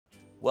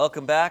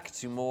Welcome back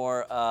to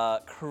more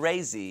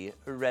crazy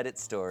Reddit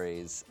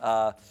stories.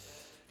 If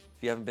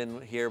you haven't been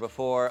here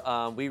before,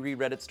 we read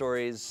Reddit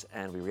stories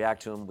and we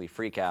react to them, we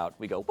freak out,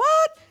 we go,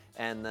 what?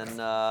 And then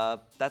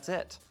that's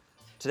it.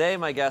 Today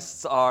my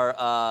guests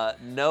are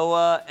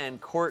Noah and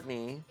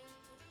Courtney,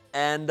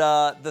 and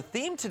the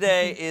theme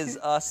today is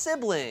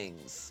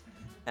siblings.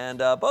 And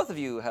both of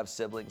you have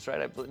siblings,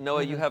 right?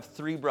 Noah, you have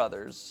 3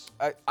 brothers.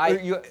 I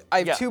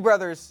have 2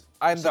 brothers.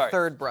 I'm the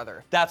third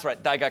brother. That's right.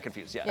 I got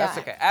confused. Yeah. That's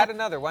okay. Add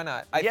another. Why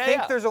not? I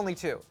think there's only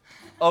 2.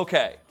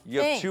 Okay.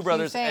 You have 2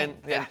 brothers, and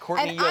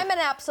Courtney. And I'm an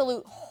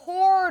absolute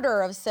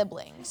hoarder of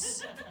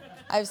siblings.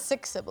 I have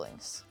 6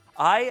 siblings.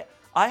 I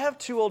have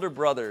 2 older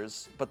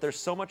brothers, but they're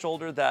so much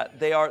older that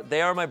they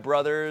are my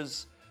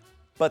brothers,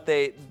 but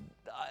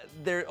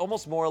they're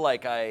almost more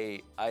like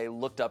I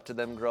looked up to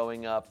them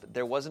growing up.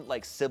 There wasn't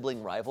like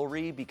sibling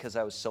rivalry because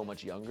I was so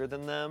much younger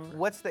than them.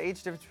 What's the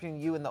age difference between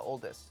you and the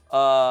oldest?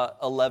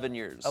 11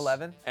 years.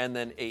 11? And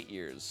then 8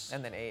 years.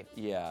 And then 8.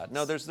 Yeah.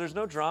 No, there's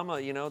no drama,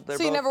 you know.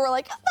 So you never were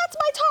like, that's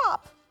my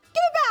top.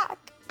 Give it back.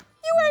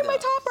 You're wearing my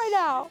top right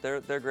now.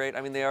 They're great.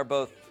 I mean, they are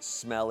both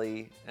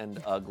smelly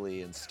and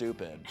ugly and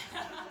stupid.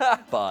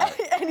 But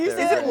and you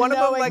Is it one of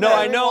them like no, that?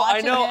 I know.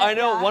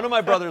 Yeah. One of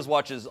my brothers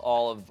watches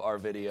all of our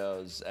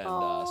videos, and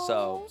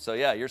so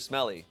yeah, you're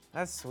smelly.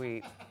 That's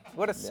sweet.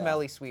 What a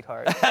smelly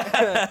sweetheart.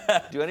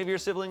 Do any of your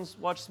siblings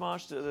watch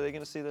Smosh? Are they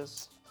gonna see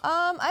this?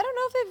 I don't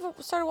know if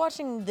they've started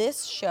watching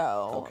this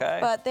show. Okay.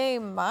 But they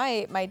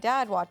might. My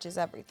dad watches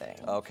everything.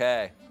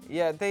 Okay.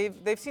 Yeah,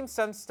 they've seen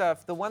some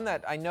stuff. The one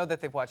that I know that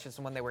they've watched is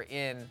the one they were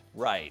in.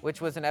 Right. Which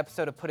was an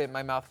episode of Put It in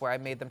My Mouth where I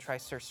made them try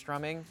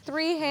surstrumming.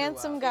 3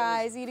 handsome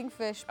guys eating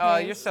fish. Oh,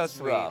 pigs. you're so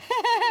sweet. Rough.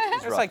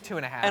 It's like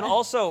 2.5. And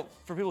also,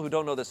 for people who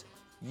don't know this,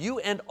 you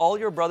and all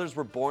your brothers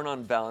were born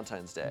on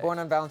Valentine's Day. Born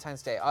on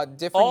Valentine's Day.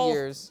 Different all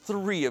years.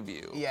 3 of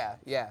you.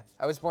 Yeah.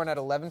 I was born at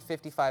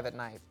 11:55 at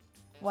night.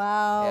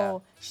 Wow. Yeah,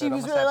 so She it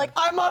was almost really like,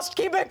 happened. I must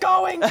keep it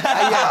going.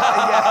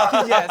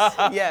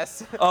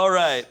 Yes. All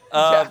right.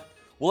 Yeah.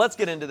 Well, let's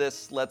get into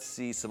this. Let's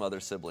see some other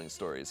sibling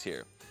stories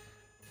here.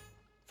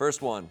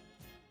 First one.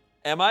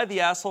 Am I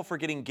the asshole for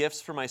getting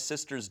gifts for my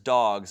sister's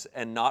dogs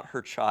and not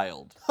her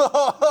child?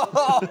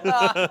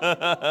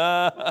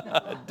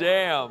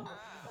 Damn.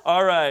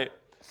 All right.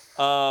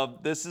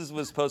 This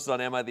was posted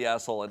on Am I the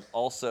Asshole and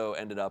also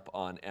ended up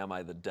on Am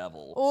I the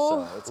Devil? Ooh.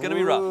 So it's going to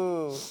be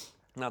rough.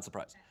 Not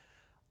surprised.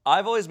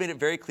 I've always made it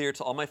very clear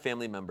to all my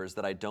family members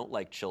that I don't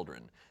like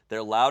children.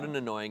 They're loud and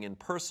annoying, and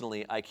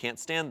personally, I can't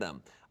stand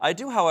them. I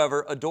do,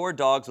 however, adore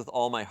dogs with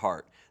all my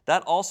heart.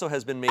 That also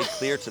has been made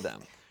clear to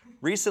them.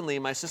 Recently,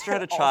 my sister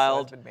had a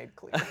child. Also has been made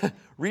clear.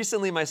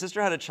 Recently, my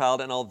sister had a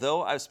child, and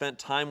although I've spent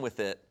time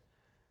with it,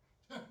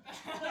 I'm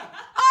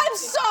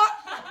sorry.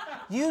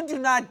 You do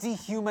not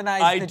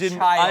dehumanize the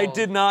child. I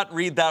did not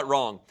read that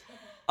wrong.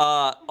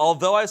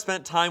 Although I've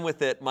spent time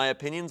with it, my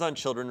opinions on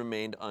children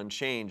remained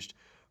unchanged.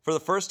 For the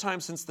first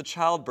time since the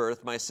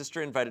childbirth, my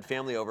sister invited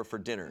family over for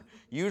dinner.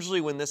 Usually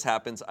when this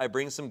happens, I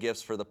bring some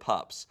gifts for the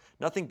pups.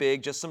 Nothing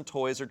big, just some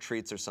toys or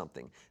treats or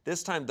something.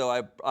 This time,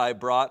 though, I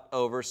brought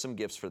over some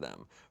gifts for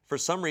them. For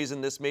some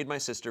reason, this made my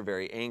sister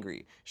very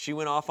angry. She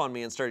went off on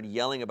me and started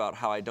yelling about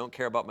how I don't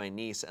care about my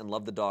niece and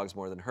love the dogs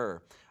more than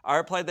her. I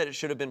replied that it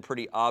should have been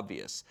pretty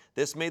obvious.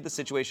 This made the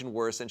situation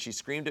worse, and she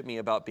screamed at me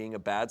about being a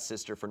bad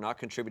sister for not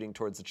contributing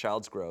towards the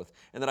child's growth,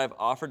 and that I've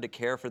offered to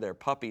care for their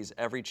puppies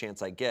every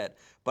chance I get,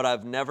 but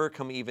I've never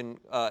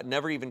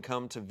even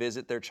come to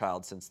visit their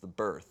child since the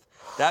birth.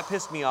 That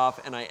pissed me off,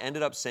 and I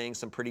ended up saying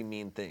some pretty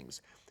mean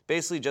things.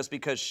 Basically, just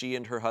because she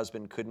and her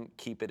husband couldn't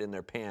keep it in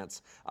their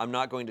pants, I'm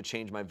not going to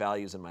change my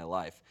values in my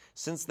life.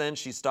 Since then,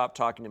 she stopped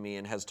talking to me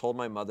and has told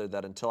my mother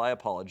that until I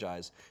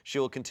apologize, she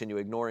will continue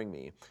ignoring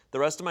me. The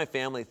rest of my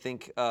family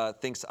thinks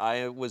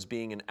I was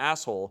being an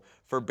asshole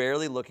for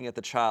barely looking at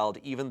the child,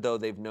 even though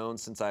they've known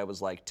since I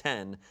was like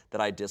 10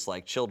 that I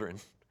dislike children.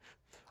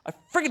 I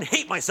freaking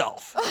hate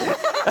myself.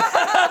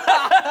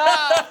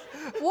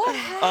 What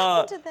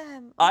happened to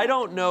them? I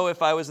don't know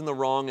if I was in the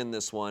wrong in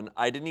this one.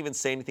 I didn't even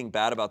say anything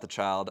bad about the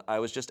child. I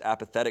was just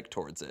apathetic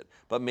towards it.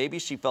 But maybe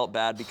she felt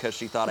bad because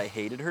she thought I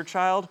hated her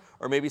child,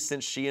 or maybe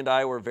since she and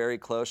I were very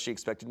close, she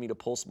expected me to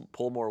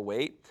pull more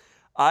weight.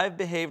 I've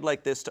behaved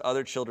like this to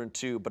other children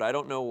too, but I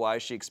don't know why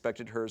she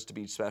expected hers to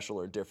be special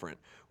or different.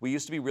 We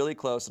used to be really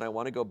close, and I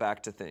want to go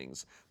back to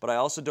things. But I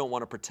also don't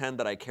want to pretend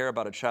that I care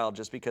about a child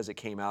just because it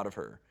came out of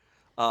her.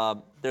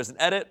 There's an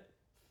edit.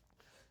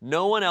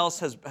 No one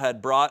else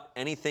had brought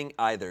anything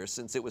either,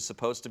 since it was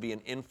supposed to be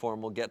an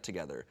informal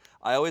get-together.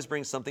 I always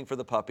bring something for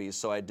the puppies,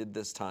 so I did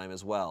this time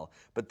as well.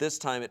 But this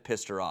time it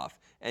pissed her off.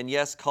 And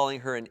yes,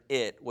 calling her an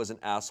it was an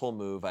asshole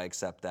move, I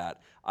accept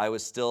that. I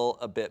was still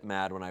a bit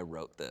mad when I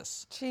wrote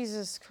this.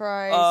 Jesus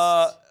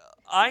Christ.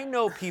 I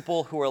know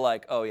people who are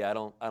like, oh yeah, I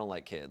don't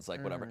like kids,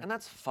 like whatever. And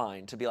that's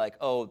fine to be like,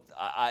 oh,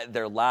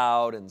 they're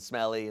loud and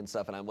smelly and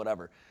stuff, and I'm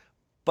whatever.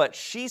 But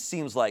she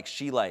seems like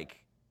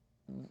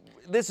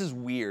this is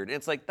weird.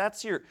 It's like,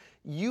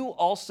 you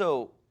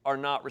also are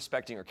not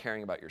respecting or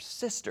caring about your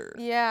sister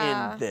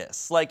Yeah. in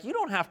this. Like, you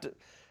don't have to,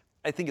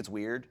 I think it's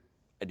weird.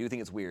 I do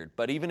think it's weird.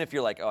 But even if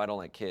you're like, oh, I don't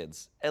like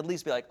kids, at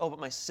least be like, oh, but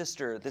my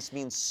sister, this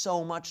means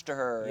so much to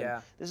her. Yeah.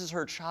 And this is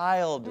her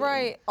child.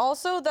 Right.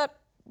 Also,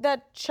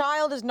 that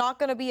child is not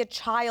going to be a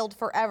child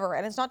forever,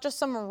 and it's not just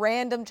some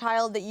random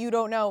child that you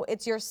don't know.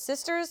 It's your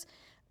sister's,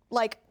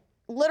 like,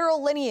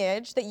 literal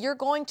lineage that you're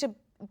going to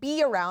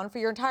be around for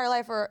your entire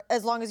life, or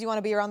as long as you want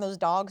to be around those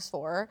dogs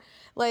for.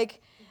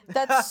 Like,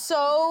 that's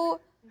so,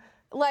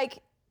 like,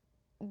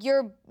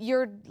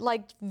 you're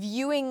like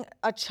viewing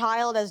a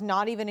child as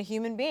not even a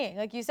human being.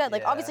 Like you said,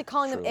 like, Yeah, obviously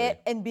calling them truly.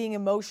 it and being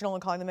emotional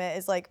and calling them it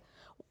is like,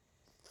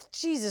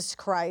 Jesus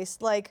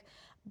Christ. Like,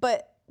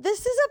 but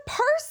this is a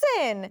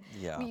person.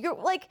 Yeah. You're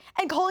like,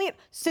 and calling it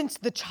since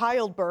the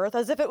childbirth,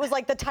 as if it was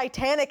like the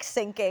Titanic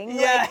sinking.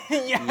 Yeah,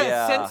 Like,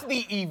 yeah. Since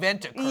the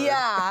event occurred.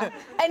 yeah.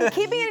 And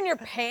keeping it in your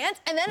pants,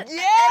 and then and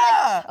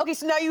Yeah. like, okay,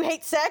 so now you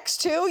hate sex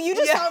too? You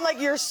just sound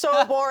like you're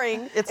so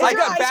boring. It's Is like-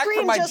 your I got ice back from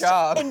cream my just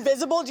job.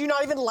 invisible? Do you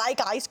not even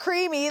like ice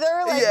cream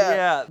either? Like,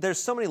 Yeah, there's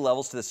so many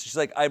levels to this. She's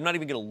like, I'm not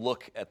even gonna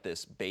look at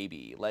this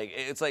baby. Like,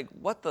 it's like,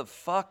 what the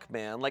fuck,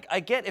 man? Like,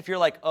 I get if you're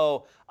like,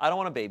 oh, I don't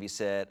want to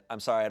babysit. I'm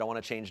sorry, I don't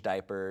want to change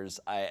diapers.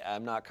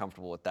 I'm not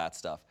comfortable with that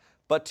stuff.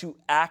 But to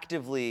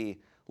actively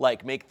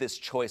like make this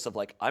choice of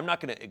like, I'm not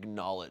gonna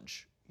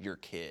acknowledge your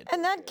kid.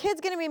 And that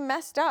kid's gonna be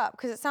messed up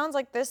because it sounds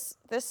like this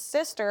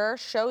sister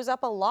shows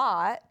up a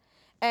lot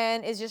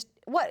and is just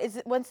what is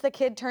it once the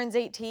kid turns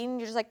 18,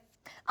 you're just like,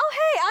 oh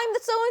hey, I'm the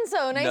so and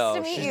so. Nice No,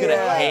 to meet she's you.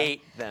 gonna Like,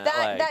 hate that,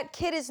 like- that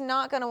kid is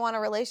not gonna want a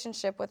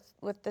relationship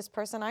with this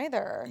person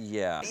either.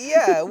 Yeah.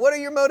 Yeah, what are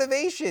your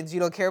motivations? You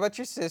don't care about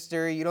your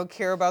sister. You don't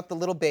care about the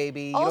little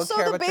baby. You Also, don't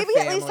care the about your baby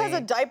at least has a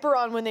family. diaper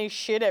on when they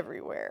shit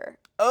everywhere.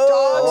 Oh,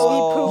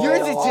 Dogs be yours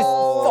pooping is just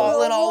all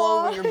falling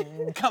all over.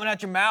 over your, coming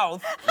out your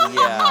mouth.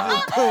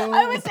 Yeah.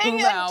 I was saying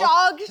Poo a out.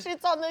 dog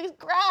shits on the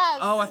grass.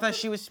 Oh, I thought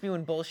she was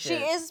spewing bullshit.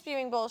 She is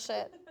spewing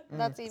bullshit.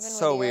 That's even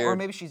So Or weird.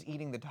 maybe she's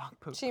eating the dog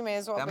poop. She may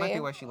as well That be. might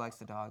be why she likes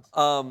the dogs.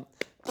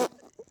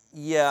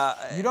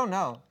 Yeah. You don't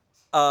know.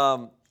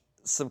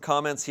 Some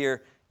comments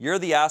here. You're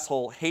the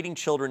asshole. Hating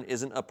children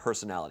isn't a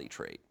personality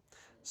trait.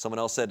 Someone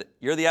else said,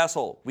 you're the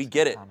asshole. We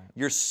get it.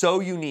 You're so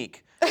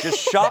unique. Just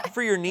shop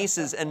for your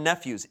nieces and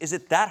nephews. Is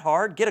it that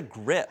hard? Get a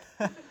grip.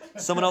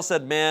 Someone else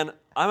said, man,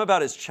 I'm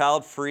about as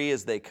child-free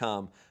as they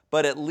come,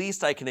 but at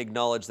least I can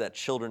acknowledge that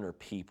children are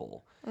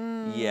people.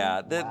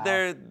 Yeah,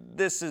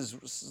 this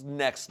is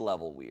next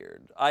level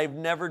weird. I've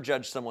never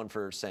judged someone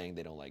for saying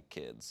they don't like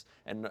kids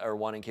or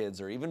wanting kids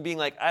or even being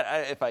like,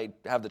 if I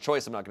have the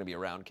choice, I'm not going to be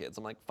around kids.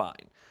 I'm like,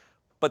 fine.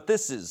 But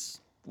this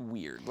is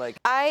weird. Like,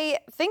 I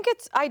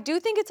do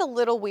think it's a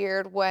little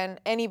weird when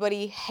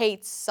anybody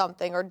hates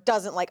something or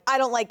doesn't like. I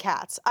don't like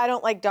cats. I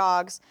don't like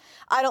dogs.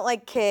 I don't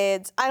like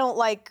kids. I don't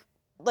like,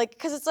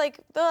 because it's like,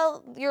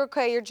 well, you're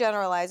okay, you're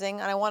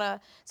generalizing, and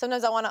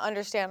sometimes I want to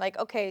understand, like,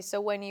 okay, so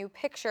when you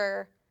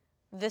picture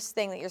this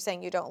thing that you're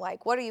saying you don't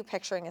like, what are you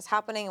picturing is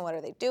happening, and what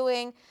are they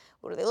doing?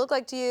 What do they look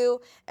like to you?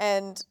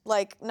 And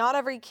like, not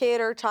every kid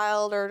or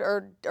child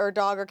or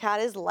dog or cat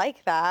is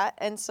like that,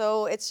 and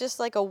so it's just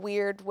like a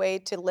weird way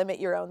to limit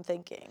your own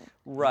thinking.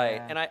 right.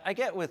 Yeah. And I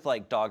get with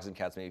like dogs and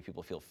cats, maybe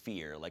people feel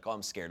fear. Like, oh,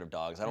 I'm scared of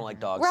dogs. I don't like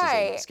dogs 'cause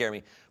they Right. scare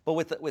me. But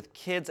with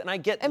kids, and I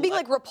get... And being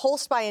like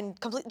repulsed by and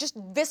complete, just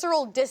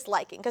visceral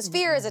disliking, because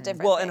fear is a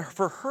different Well, thing. and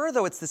for her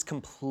though, it's this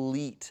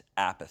complete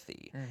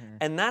apathy,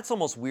 and that's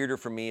almost weirder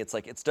for me. It's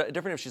like it's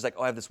different if she's like,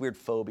 oh, I have this weird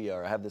phobia,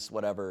 or I have this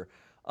whatever,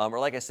 or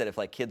like I said, if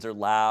like kids are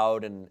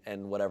loud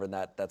and whatever, and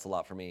that's a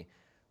lot for me.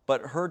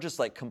 But her just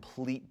like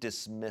complete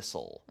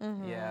dismissal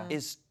Yeah.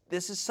 is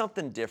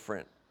something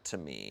different to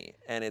me,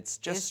 and it's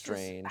just It's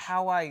strange.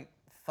 how I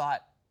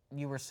thought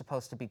you were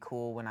supposed to be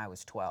cool when I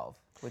was 12,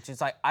 which is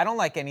like, I don't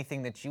like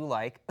anything that you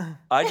like.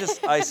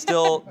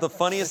 The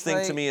funniest thing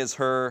to like- me is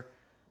her.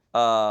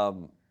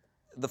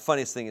 The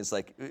funniest thing is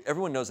like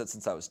everyone knows that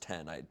since I was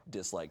 10, I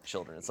dislike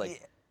children. It's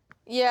like,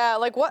 yeah,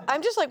 like what?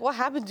 I'm just like, what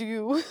happened to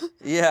you?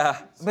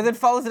 yeah. But then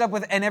follows it up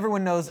with, and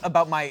everyone knows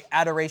about my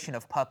adoration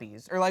of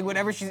puppies, or like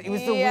whatever it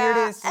was the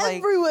weirdest, like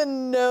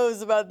everyone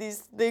knows about these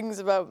things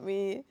about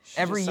me.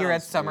 every just year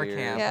at sounds summer weird.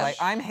 camp. Yeah. Like,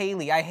 I'm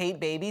Haley, I hate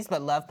babies,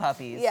 but love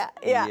puppies. Yeah.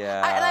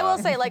 And I will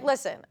say, like,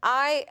 listen,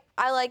 I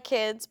like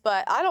kids,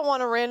 but I don't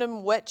want a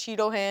random wet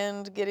Cheeto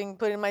hand getting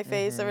put in my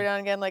face every now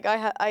and again. Like,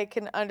 I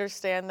can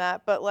understand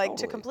that, but like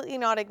to Totally. completely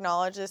not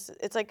acknowledge this,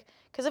 it's like,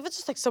 because if it's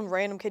just like some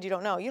random kid you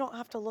don't know, you don't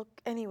have to look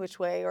any which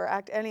way or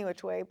act any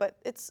which way, but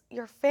it's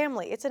your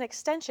family. It's an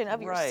extension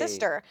of your Right.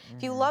 sister.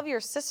 If you love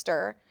your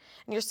sister,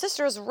 and your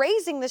sister is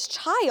raising this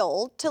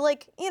child to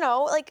like,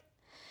 like,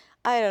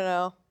 I don't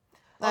know.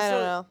 I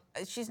don't know.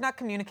 She's not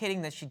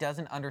communicating that she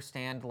doesn't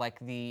understand like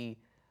the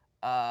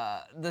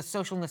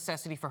social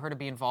necessity for her to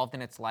be involved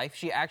in its life.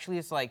 She actually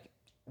is like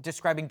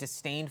describing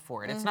disdain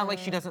for it. It's not like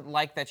she doesn't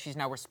like that she's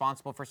now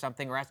responsible for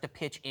something or has to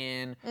pitch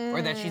in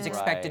or that she's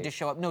expected Right. to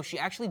show up. No, she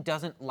actually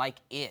doesn't like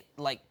it,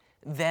 like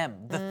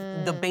them,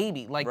 the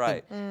baby. Like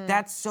Right.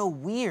 that's so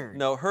weird.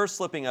 No, her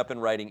slipping up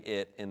and writing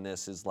it in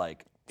this is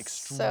like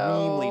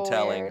extremely So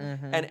telling. weird.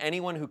 And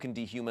anyone who can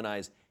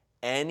dehumanize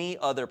any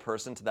other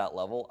person to that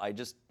level,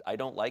 I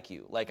don't like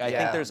you. Like I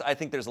Yeah.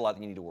 think there's a lot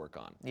that you need to work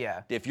on.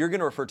 Yeah. If you're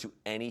gonna refer to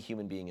any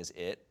human being as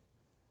it,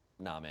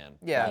 nah, man.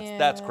 Yeah.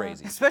 That's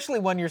crazy. Especially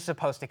one you're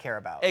supposed to care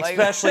about. Like-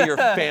 Especially your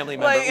family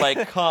member. Like-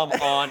 Like, come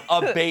on,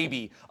 a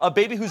baby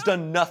who's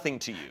done nothing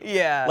to you.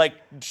 Yeah. Like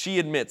she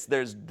admits,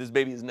 this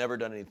baby has never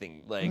done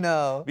anything. Like,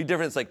 No. Be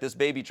different. It's like this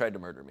baby tried to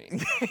murder me.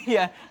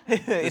 Yeah.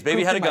 This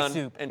baby had a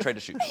gun and tried to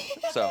shoot me.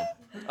 So,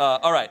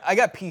 all right. I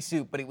got pea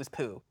soup, but it was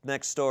poo.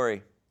 Next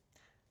story.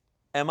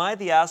 Am I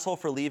the asshole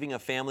for leaving a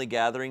family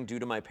gathering due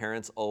to my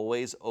parents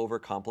always over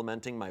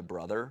complimenting my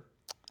brother?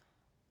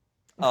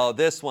 Oh,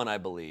 this one I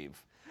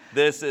believe.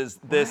 This is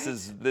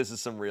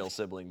some real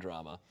sibling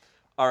drama.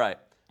 All right.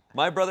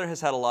 My brother has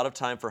had a lot of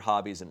time for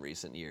hobbies in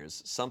recent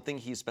years. Something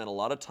he spent a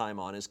lot of time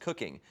on is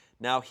cooking.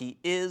 Now he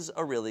is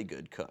a really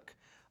good cook.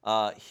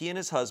 He and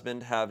his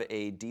husband have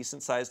a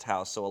decent-sized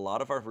house, so a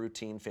lot of our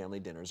routine family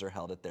dinners are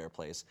held at their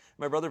place.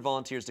 My brother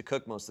volunteers to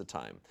cook most of the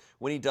time.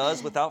 When he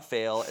does, without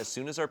fail, as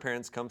soon as our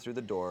parents come through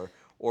the door,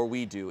 or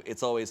we do,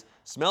 it's always,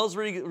 "Smells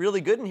really,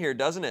 really good in here,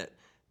 doesn't it?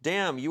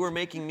 Damn, you were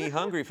making me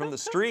hungry from the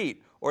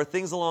street," or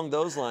things along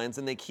those lines,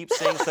 and they keep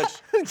saying such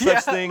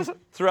things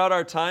throughout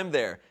our time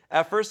there.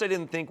 At first, I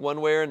didn't think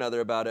one way or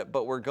another about it,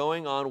 but we're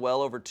going on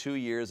well over 2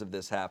 years of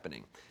this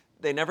happening.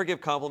 They never give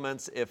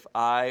compliments if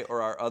I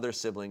or our other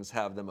siblings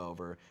have them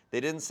over. They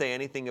didn't say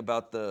anything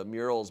about the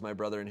murals my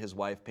brother and his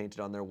wife painted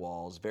on their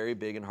walls, very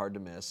big and hard to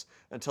miss,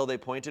 until they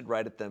pointed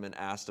right at them and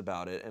asked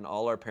about it, and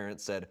all our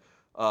parents said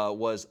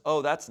was,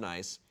 "Oh, that's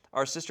nice."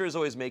 Our sister is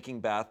always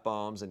making bath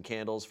bombs and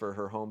candles for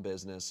her home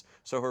business,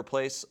 so her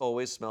place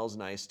always smells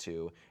nice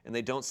too, and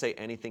they don't say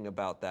anything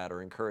about that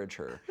or encourage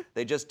her.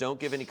 They just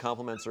don't give any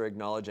compliments or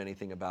acknowledge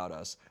anything about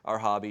us, our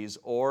hobbies,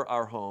 or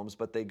our homes,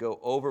 but they go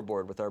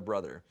overboard with our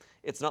brother.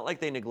 It's not like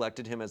they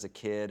neglected him as a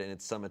kid and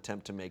it's some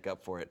attempt to make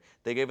up for it.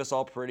 They gave us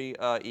all pretty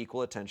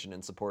equal attention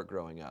and support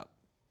growing up.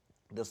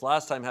 This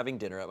last time having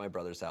dinner at my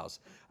brother's house,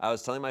 I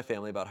was telling my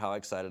family about how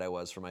excited I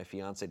was for my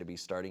fiance to be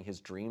starting his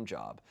dream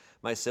job.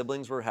 My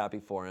siblings were happy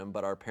for him,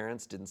 but our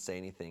parents didn't say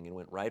anything and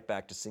went right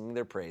back to singing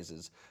their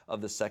praises of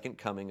the second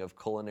coming of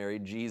culinary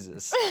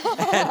Jesus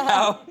and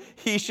how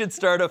he should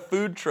start a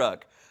food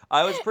truck.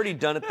 I was pretty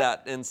done at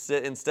that, and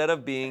instead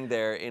of being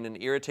there in an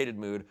irritated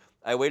mood,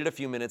 I waited a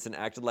few minutes and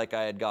acted like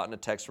I had gotten a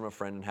text from a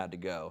friend and had to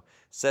go.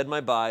 Said my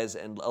byes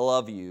and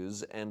love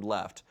yous and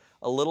left.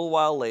 A little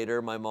while later,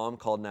 my mom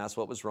called and asked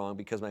what was wrong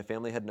because my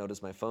family had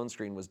noticed my phone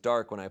screen was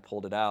dark when I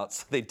pulled it out,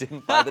 so they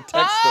didn't buy the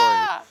text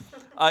story.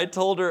 I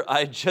told her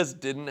I just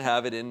didn't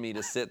have it in me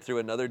to sit through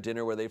another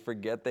dinner where they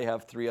forget they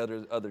have 3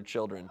 other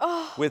children.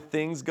 With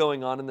things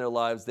going on in their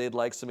lives they'd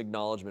like some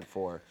acknowledgement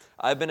for.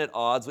 I've been at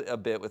odds a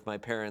bit with my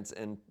parents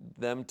and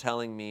them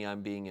telling me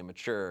I'm being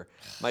immature.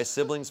 My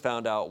siblings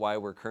found out why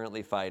we're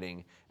currently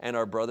fighting, and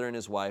our brother and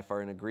his wife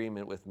are in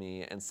agreement with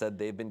me and said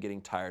they've been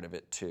getting tired of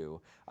it too.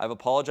 I've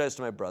apologized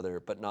to my brother,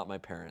 but not my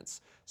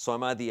parents. So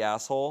am I the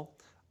asshole?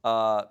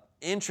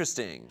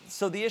 Interesting.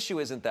 So the issue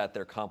isn't that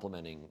they're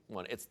complimenting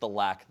one, it's the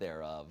lack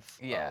thereof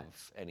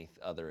of any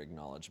other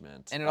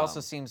acknowledgement. And it also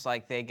seems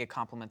like they get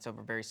compliments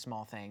over very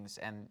small things,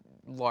 and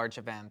large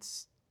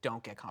events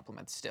don't get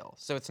compliments still.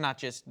 So it's not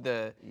just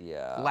the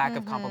lack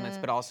of compliments,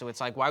 but also it's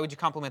like, why would you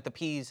compliment the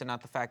peas and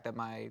not the fact that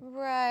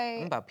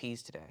I'm about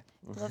peas today.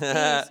 The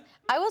peas.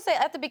 I will say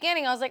at the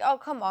beginning, I was like, oh,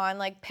 come on.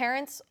 Like,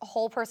 parents'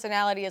 whole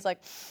personality is like,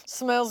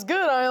 smells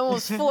good. I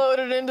almost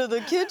floated into the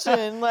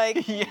kitchen.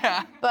 Like,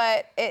 Yeah.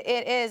 But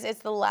it's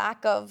the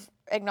lack of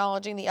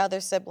acknowledging the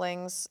other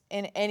siblings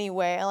in any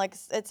way. And like,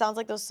 it sounds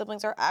like those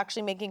siblings are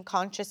actually making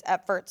conscious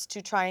efforts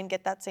to try and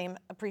get that same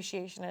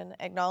appreciation and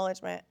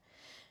acknowledgement.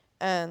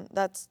 And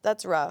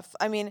that's rough.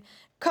 I mean,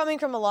 coming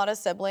from a lot of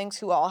siblings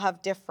who all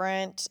have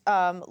different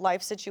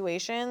life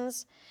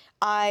situations,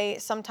 I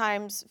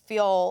sometimes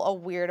feel a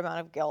weird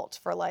amount of guilt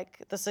for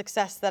like the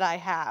success that I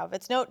have.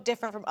 It's no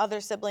different from other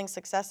siblings'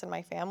 success in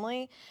my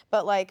family,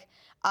 but like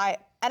I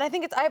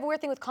think I have a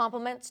weird thing with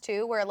compliments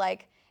too, where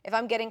like if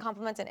I'm getting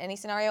compliments in any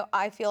scenario,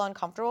 I feel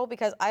uncomfortable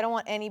because I don't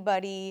want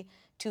anybody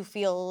to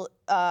feel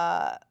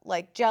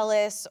like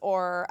jealous,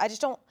 or I just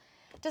don't.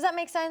 Does that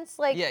make sense?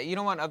 Like, Yeah, you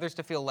don't want others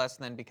to feel less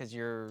than because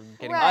you're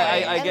getting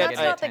right. I And get- that's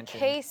I- not the attention.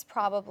 case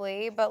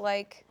probably, but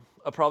like,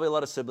 Probably a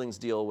lot of siblings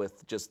deal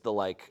with just the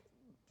like,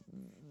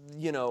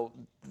 you know,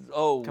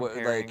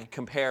 like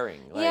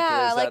comparing. Like, yeah,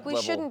 there's like that we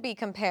level. shouldn't be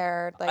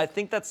compared. Like, I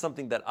think that's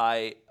something that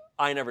I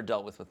never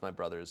dealt with my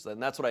brothers,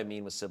 and that's what I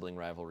mean with sibling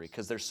rivalry,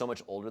 because they're so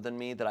much older than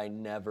me that I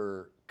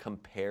never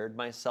compared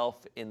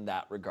myself in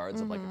that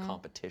regards of like a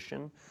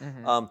competition.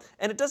 And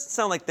it doesn't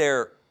sound like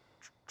they're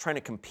trying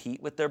to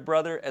compete with their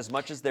brother as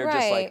much as they're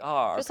just like, Right. oh,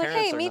 our Just like,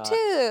 parents hey, are me not.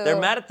 too. They're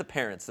mad at the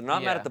parents. They're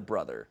not mad Yeah. at the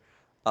brother.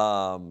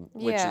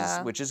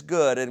 Yeah. Which is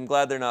good, and I'm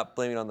glad they're not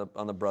blaming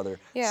on the brother.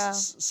 Yeah.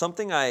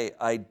 Something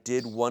I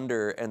did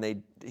wonder, and they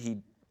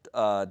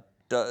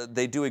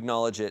do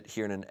acknowledge it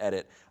here in an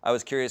edit. I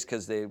was curious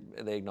because they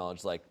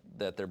acknowledge like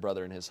that their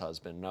brother and his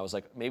husband. And I was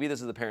like, maybe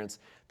this is the parents,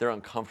 they're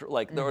uncomfortable,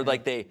 like, or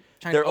like Trying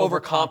they're to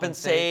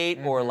overcompensate.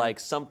 overcompensate or like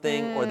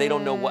something, or they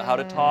don't know how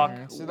to talk.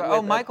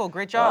 So Michael,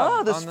 great job.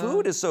 Oh, this on the-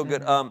 food is so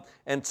good.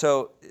 And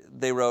so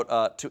they wrote,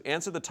 to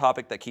answer the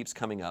topic that keeps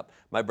coming up,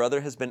 my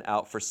brother has been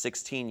out for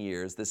 16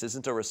 years. This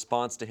isn't a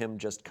response to him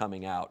just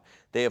coming out.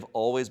 They have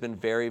always been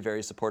very,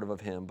 very supportive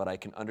of him, but I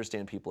can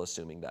understand people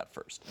assuming that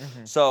first.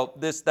 So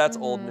that's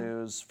old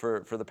news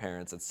for the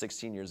parents. It's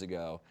 16 years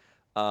ago.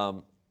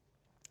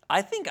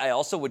 I think I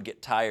also would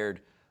get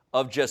tired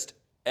of just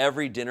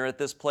every dinner at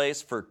this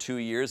place for 2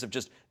 years of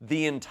just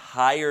the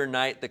entire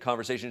night the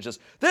conversation is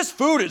just, this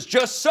food is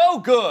just so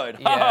good.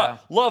 Yeah.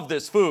 Love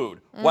this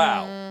food.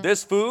 Wow.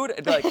 This food?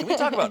 I'd be like, can we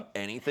talk about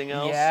anything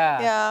else?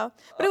 Yeah,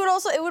 but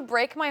it would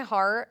break my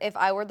heart if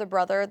I were the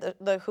brother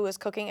who is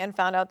cooking and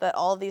found out that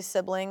all of these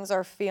siblings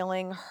are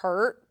feeling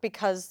hurt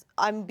because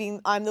I'm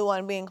the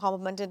one being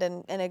complimented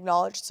and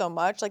acknowledged so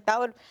much. Like that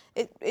would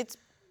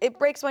it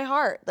breaks my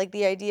heart. Like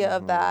the idea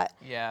of that.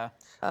 Yeah.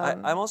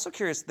 I'm also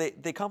curious.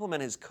 They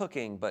compliment his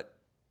cooking, but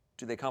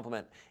do they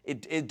compliment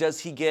it? Does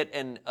he get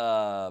an?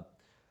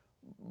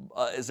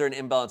 Is there an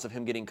imbalance of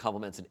him getting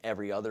compliments in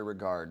every other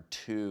regard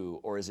too,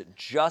 or is it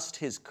just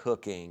his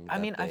cooking? I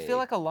mean, I feel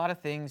like a lot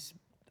of things,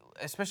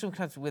 especially when it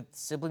comes with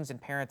siblings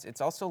and parents, it's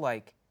also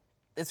like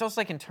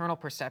internal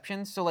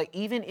perception. So like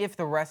even if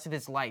the rest of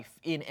his life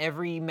in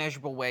every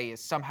measurable way is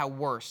somehow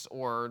worse,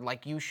 or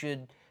like you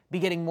should be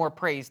getting more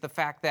praise, the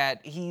fact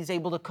that he's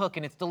able to cook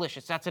and it's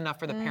delicious, that's enough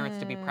for the parents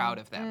to be proud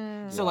of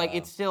them. So like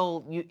it's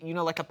still, you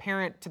know, like a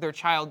parent to their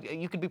child,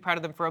 you could be proud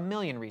of them for a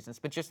million reasons,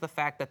 but just the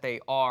fact that they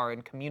are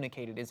and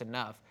communicated is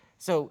enough.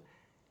 So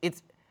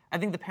I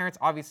think the parents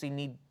obviously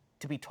need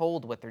to be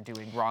told what they're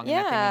doing wrong and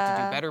that they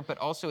need to do better, but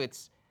also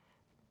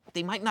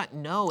they might not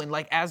know, and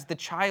like as the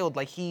child,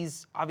 like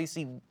he's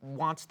obviously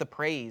wants the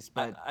praise,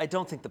 but I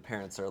don't think the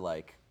parents are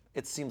like.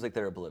 It seems like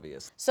they're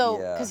oblivious. So,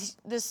 because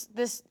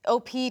this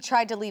OP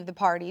tried to leave the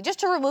party just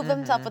to remove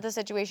himself with the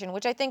situation,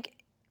 which I think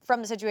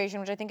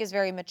is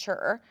very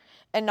mature,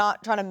 and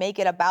not trying to make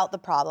it about the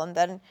problem.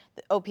 Then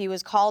the OP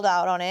was called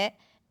out on it,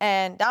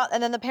 and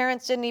then the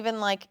parents didn't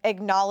even like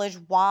acknowledge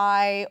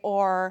why,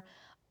 or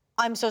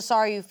I'm so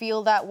sorry you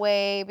feel that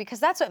way, because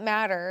that's what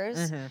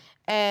matters.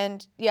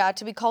 And yeah,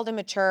 to be called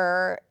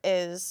immature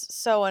is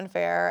so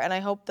unfair. And I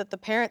hope that the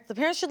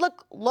parents should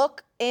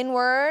look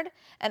inward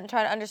and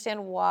try to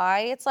understand why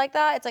it's like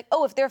that. It's like,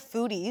 oh, if they're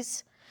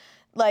foodies,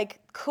 like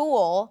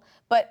cool,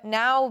 but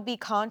now be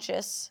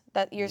conscious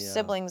that your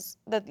siblings,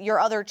 that your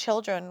other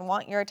children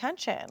want your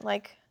attention.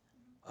 Like,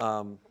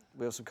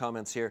 we have some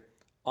comments here.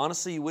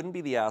 Honestly, you wouldn't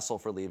be the asshole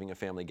for leaving a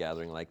family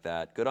gathering like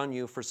that. Good on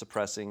you for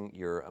suppressing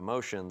your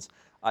emotions.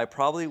 I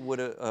probably would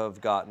have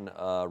gotten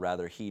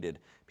rather heated.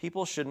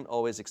 People shouldn't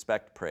always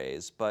expect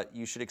praise, but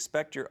you should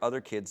expect your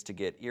other kids to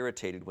get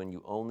irritated when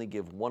you only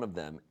give one of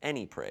them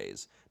any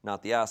praise,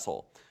 not the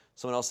asshole.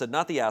 Someone else said,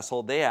 not the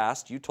asshole. They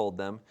asked, you told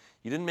them.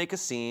 You didn't make a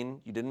scene,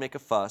 you didn't make a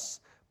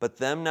fuss, but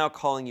them now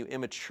calling you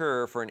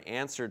immature for an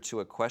answer to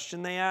a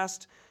question they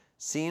asked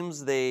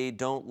seems they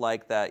don't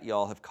like that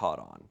y'all have caught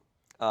on.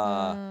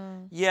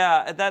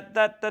 Yeah,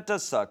 that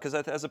does suck, because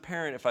as a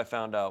parent, if I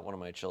found out one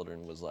of my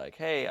children was like,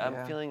 hey,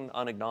 I'm feeling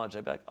unacknowledged,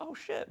 I'd be like, oh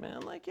shit,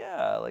 man, like,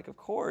 yeah, like, of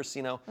course,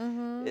 you know,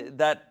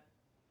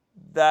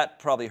 that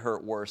probably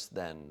hurt worse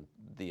than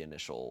the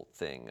initial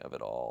thing of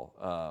it all.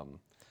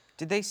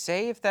 did they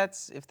say if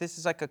this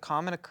is like a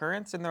common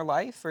occurrence in their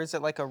life, or is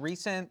it like a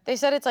recent? they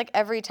said it's like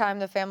every time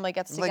the family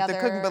gets Like together.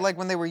 they're cooking, but like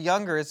when they were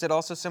younger, is it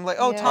also similar?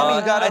 Like, oh, Tommy,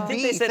 you got a I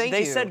think B, they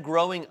you. said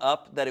growing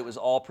up that it was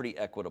all pretty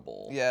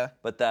equitable. Yeah.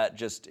 But it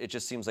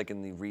just seems like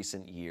in the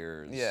recent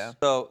years. Yeah.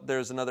 So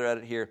there's another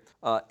edit here.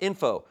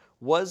 Info.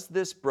 Was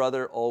this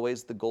brother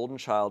always the golden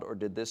child, or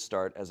did this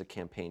start as a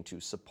campaign to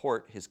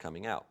support his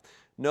coming out?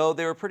 No,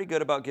 they were pretty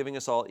good about giving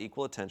us all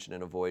equal attention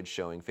and avoid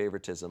showing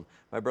favoritism.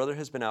 My brother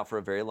has been out for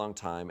a very long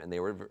time, and they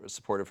were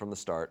supportive from the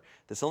start.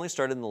 This only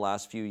started in the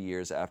last few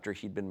years after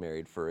he'd been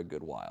married for a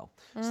good while.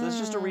 So this is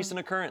just a recent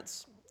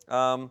occurrence.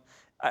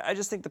 I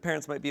just think the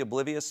parents might be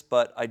oblivious,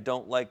 but I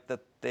don't like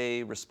that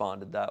they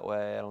responded that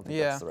way. I don't think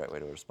that's the right way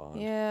to respond.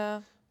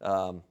 Yeah.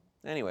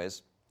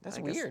 Anyways. That's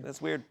I guess weird.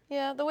 That's weird.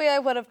 Yeah, the way I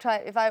would have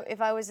tried, if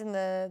I was in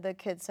the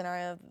kid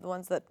scenario, the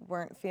ones that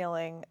weren't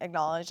feeling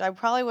acknowledged, I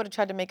probably would have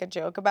tried to make a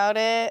joke about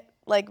it,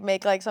 like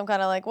make like some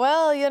kind of like,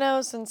 well, you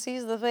know, since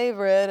he's the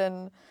favorite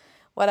and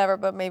whatever,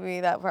 but maybe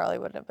that probably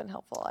wouldn't have been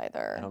helpful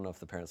either. I don't know if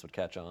the parents would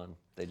catch on.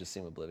 They just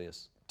seem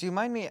oblivious. Do you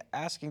mind me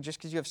asking, just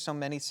because you have so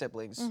many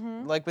siblings,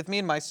 like with me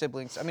and my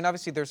siblings, I mean,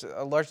 obviously there's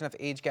a large enough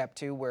age gap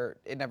too where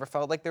it never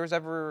felt like there was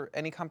ever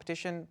any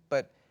competition,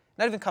 but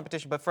not even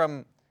competition, but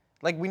from,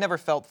 like, we never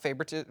felt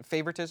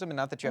favoritism, and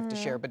not that you have to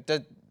share, but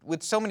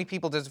with so many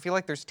people, does it feel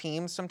like there's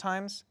teams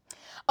sometimes?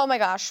 Oh my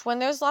gosh, when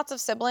there's lots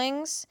of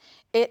siblings,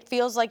 it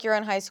feels like you're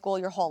in high school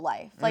your whole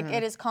life. Like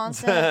it is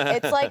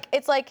constant.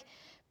 it's like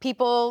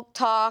people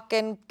talk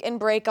and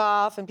break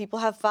off, and people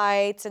have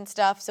fights and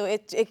stuff. So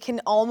it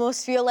can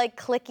almost feel like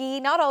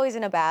cliquey, not always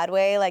in a bad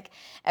way. Like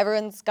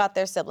everyone's got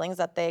their siblings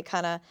that they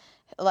kind of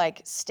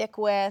like stick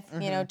with,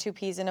 you know, two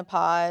peas in a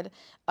pod.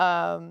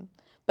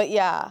 But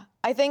yeah,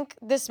 I think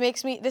this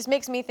makes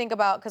me think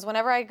about, because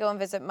whenever I go and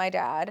visit my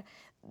dad,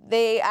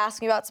 they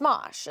ask me about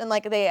Smosh, and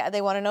like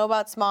they want to know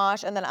about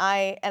Smosh, and then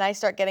I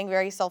start getting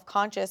very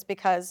self-conscious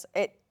because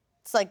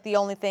it's like the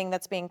only thing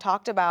that's being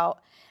talked about,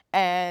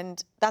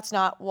 and that's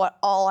not what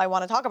all I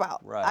want to talk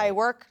about. Right. I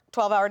work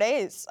 12-hour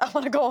days. I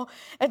want to go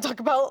and talk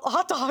about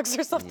hot dogs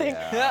or something,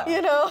 Yeah.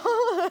 you know?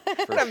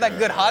 Have that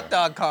good hot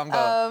dog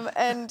combo.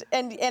 And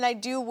I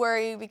do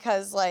worry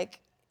because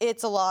like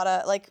it's a lot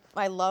of like,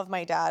 I love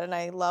my dad and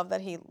I love that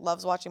he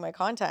loves watching my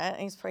content,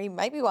 and he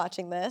might be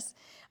watching this,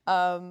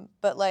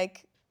 but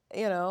like,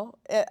 you know,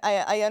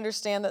 I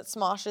understand that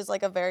Smosh is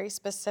like a very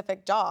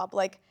specific job.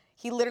 Like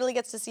he literally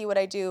gets to see what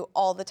I do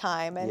all the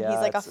time, and Yeah, he's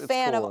like a it's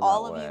fan cool of in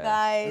all that of you way.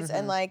 guys,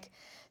 and like,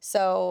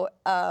 so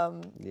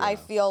I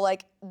feel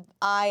like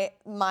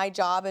my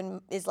job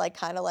is like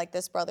kind of like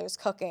this brother's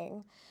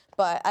cooking,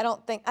 but I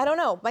don't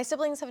know. My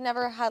siblings have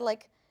never had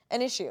like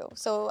an issue,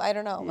 so I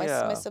don't know.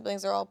 My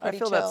siblings are all pretty I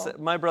feel chill. that's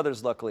my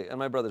brothers, luckily, and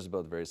my brothers are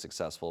both very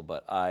successful,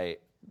 but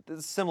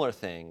it's a similar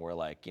thing where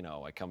like, you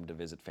know, I come to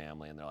visit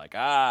family and they're like,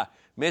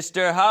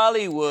 Mr.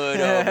 Hollywood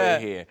over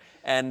here.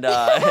 And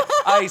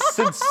I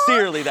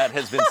sincerely, that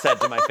has been said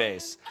to my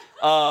face.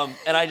 And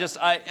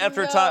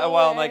after a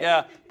while, I'm like,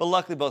 but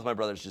luckily both my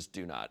brothers just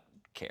do not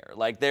care.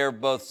 Like they're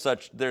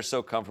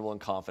so comfortable and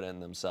confident in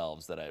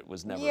themselves that it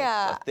was never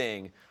a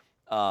thing.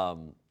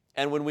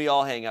 And when we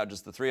all hang out,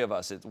 just the three of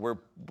us,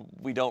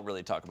 we don't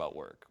really talk about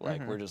work.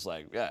 Like we're just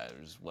like,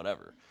 just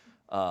whatever.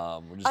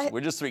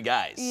 We're just three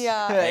guys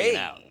hanging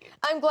out.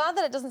 I'm glad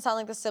that it doesn't sound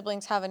like the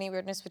siblings have any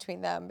weirdness between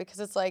them, because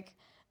it's like,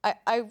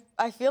 I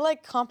feel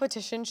like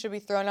competition should be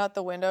thrown out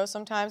the window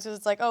sometimes, because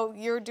it's like, oh,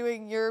 you're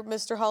doing your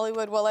Mr.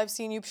 Hollywood, well, I've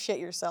seen you shit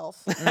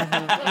yourself.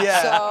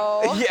 Yeah.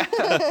 So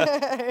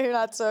you're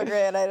not so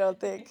great, I don't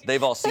think.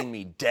 They've all seen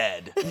me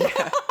dead.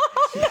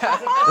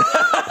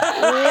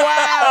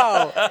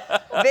 Wow.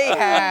 They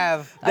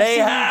have. They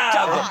have.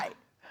 Die.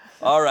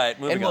 All right,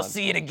 moving And we'll on.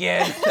 see it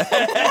again. See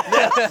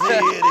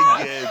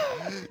it again.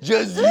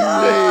 Just you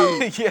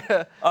wait.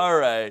 Yeah. All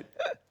right,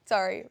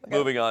 Sorry. Okay.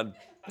 moving on.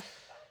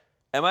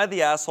 Am I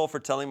the asshole for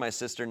telling my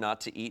sister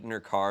not to eat in her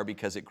car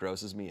because it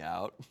grosses me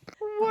out?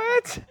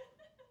 What?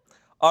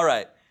 All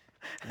right,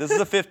 this is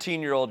a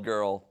 15-year-old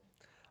girl.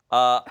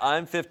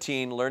 I'm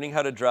 15, learning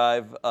how to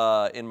drive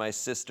in my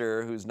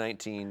sister, who's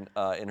 19,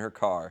 in her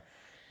car.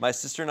 My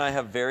sister and I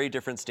have very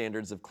different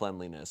standards of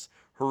cleanliness.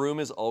 Her room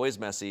is always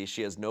messy.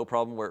 She has no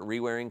problem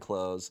re-wearing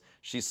clothes.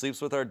 She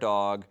sleeps with our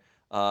dog.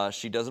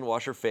 She doesn't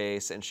wash her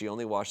face, and she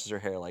only washes her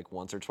hair like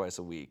once or twice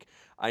a week.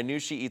 I knew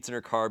she eats in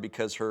her car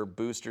because her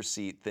booster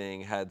seat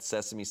thing had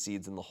sesame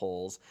seeds in the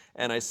holes,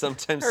 and I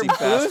sometimes see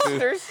fast food.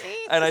 Booster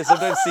seat? And I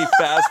sometimes see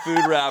fast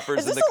food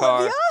wrappers in the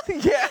car.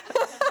 Yeah.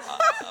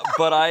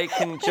 But I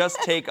can just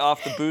take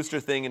off the booster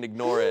thing and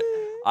ignore it.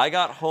 I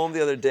got home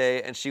the other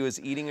day and she was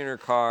eating in her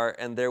car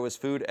and there was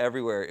food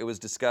everywhere. It was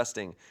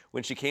disgusting.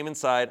 When she came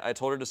inside, I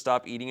told her to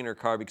stop eating in her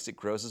car because it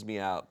grosses me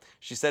out.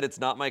 She said it's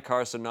not my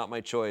car, so not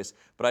my choice,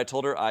 but I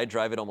told her I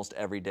drive it almost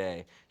every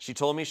day. She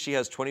told me she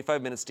has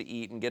 25 minutes to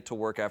eat and get to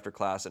work after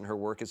class, and her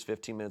work is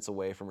 15 minutes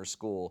away from her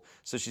school,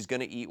 so she's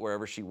gonna eat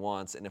wherever she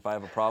wants, and if I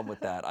have a problem with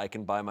that, I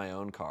can buy my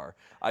own car.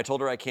 I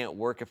told her I can't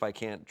work if I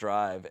can't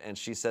drive, and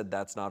she said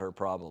that's not her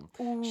problem.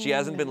 She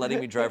hasn't been letting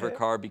me drive her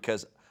car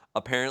because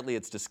apparently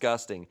it's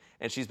disgusting,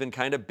 and she's been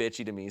kind of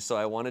bitchy to me, so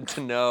I wanted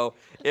to know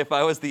if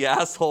I was the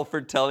asshole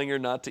for telling her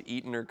not to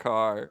eat in her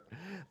car.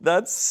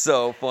 That's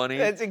so funny.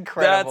 That's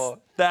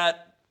incredible.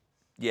 That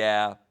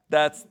story,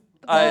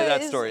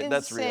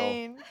 that's real.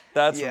 insane.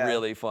 That's Yeah.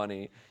 really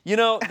funny. You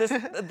know,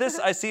 this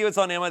I see it's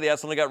on Am I the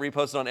Asshole, and it got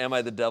reposted on Am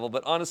I the Devil,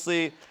 but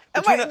honestly,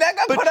 That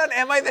got put on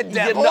Am I the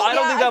Devil? no, I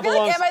don't think that I feel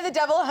belongs. like Am I the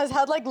Devil has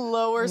had like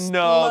lower.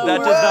 No, that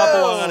does not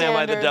belong on Am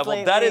I the standards Devil.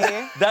 lately.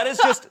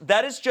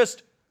 That is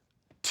just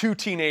two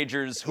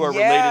teenagers who are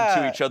Yeah. related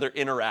to each other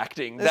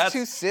interacting. That's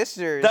two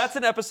sisters. That's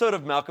an episode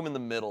of Malcolm in the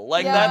Middle.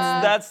 Like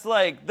Yeah. that's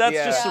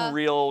Yeah. just some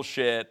real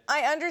shit.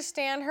 I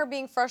understand her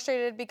being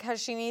frustrated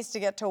because she needs to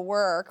get to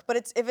work, but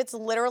if it's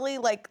literally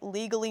like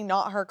legally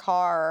not her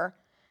car,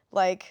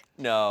 like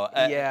No.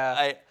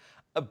 Yeah.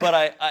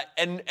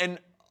 And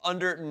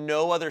under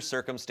no other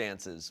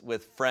circumstances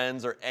with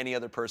friends or any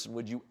other person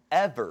would you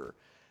ever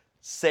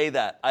say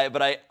that.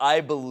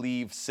 I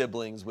believe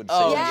siblings would say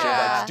Oh, that shit.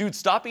 yeah. Like, dude,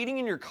 stop eating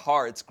in your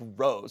car. It's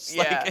gross.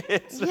 Yeah. Like,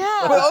 it's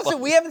Yeah. But also,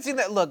 we haven't seen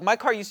that. Look, my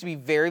car used to be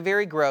very,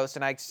 very gross,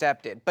 and I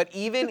accept it. But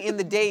even in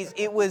the days,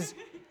 it was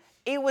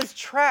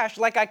trash.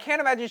 Like, I can't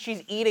imagine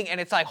she's eating,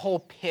 and it's like whole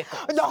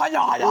pickles. no. Like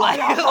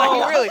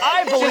really.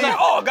 I believe. She's like,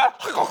 oh, God.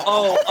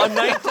 Oh,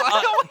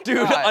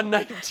 God. a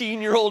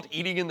 19-year-old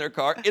eating in their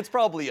car, it's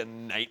probably a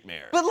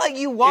nightmare. But, like,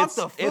 you want it's,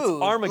 the food. It's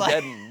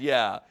Armageddon,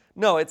 yeah.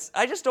 No,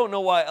 I just don't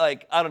know why,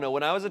 like, I don't know.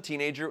 When I was a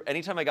teenager,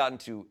 anytime I got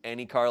into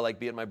any car, like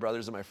be it my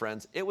brothers or my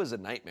friends, it was a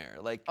nightmare.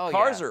 Like,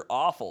 cars yeah. are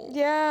awful.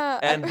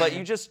 Yeah. But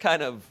you just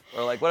kind of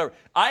are like, whatever.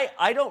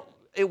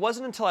 It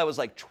wasn't until I was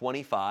like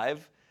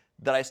 25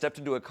 that I stepped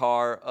into a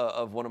car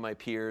of one of my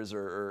peers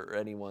or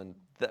anyone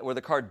where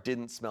the car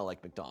didn't smell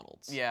like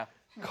McDonald's. Yeah.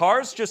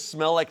 Cars just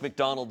smell like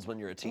McDonald's when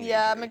you're a teenager.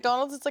 Yeah,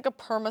 McDonald's, it's like a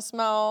perma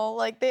smell.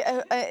 Like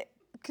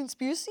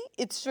conspiracy?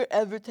 It's for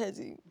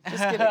advertising.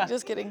 Just kidding,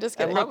 just kidding, just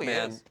And kidding. look, probably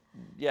man, is.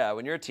 yeah,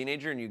 when you're a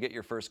teenager and you get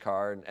your first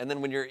car, and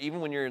then when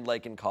you're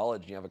like in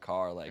college and you have a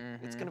car, like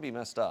it's gonna be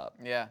messed up.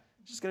 Yeah.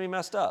 It's just gonna be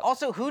messed up.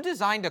 Also, who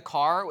designed a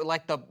car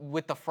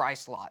with the fry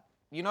slot?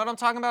 You know what I'm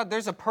talking about?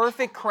 There's a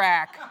perfect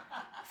crack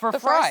for The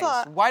fry fries.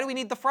 slot. Why do we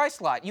need the fry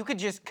slot? You could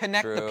just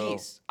connect the True.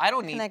 piece. I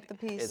don't need. Connect the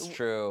piece. It's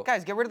true.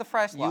 Guys, get rid of the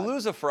fry You slot.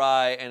 lose a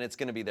fry and it's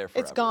gonna be there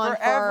forever. It's gone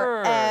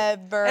forever.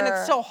 forever. And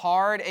it's so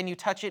hard, and you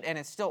touch it, and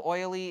it's still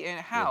oily. And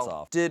how? It's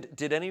off.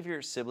 Did any of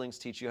your siblings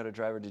teach you how to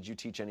drive, or did you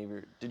teach any of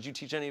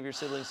your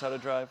siblings how to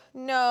drive?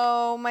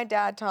 No, my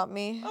dad taught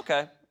me.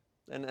 Okay.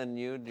 And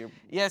you're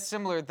Yeah,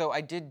 similar, though I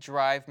did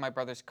drive my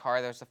brother's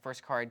car. That was the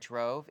first car I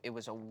drove. It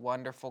was a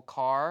wonderful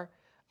car.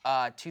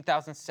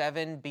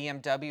 2007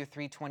 BMW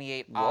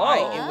 328i.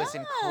 Whoa. It was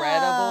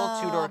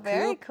incredible, two-door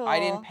very coupe. I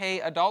cool. didn't pay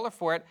 $1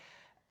 for it.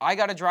 I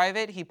got to drive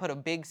it. He put a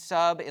big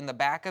sub in the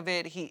back of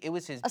it. It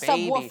was his A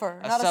baby.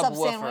 subwoofer, not a sub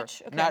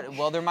sandwich. Okay.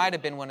 Well, there might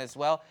have been one as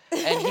well.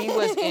 And he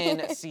was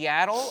in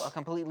Seattle, a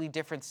completely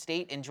different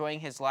state, enjoying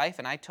his life.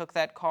 And I took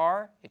that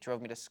car. It drove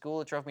me to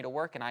school. It drove me to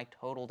work, and I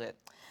totaled it.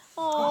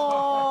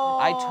 Oh.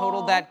 I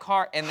totaled that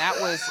car, and that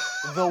was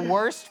the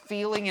worst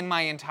feeling in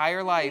my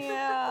entire life.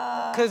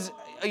 Yeah. Because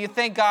you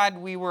thank God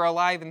we were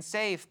alive and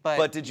safe,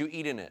 But did you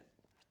eat in it?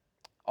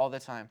 all the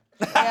time.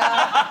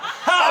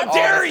 How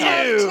dare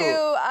you!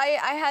 Too,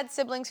 I had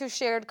siblings who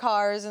shared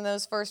cars in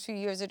those first few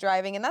years of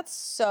driving, and that's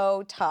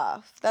so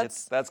tough.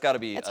 That's got to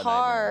be it's a nightmare.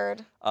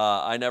 hard.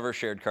 I never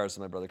shared cars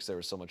with my brother because they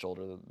were so much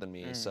older than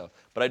me. So,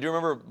 but I do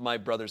remember my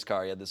brother's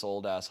car. He had this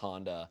old ass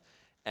Honda,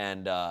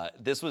 and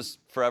this was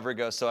forever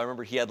ago. So I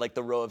remember he had like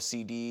the row of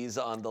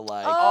CDs on the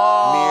like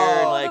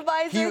mirror, and like the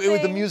visor the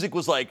thing. music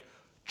was like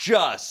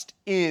just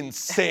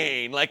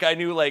insane. Like I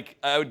knew like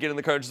I would get in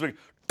the car and just like.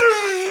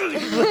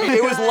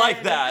 It was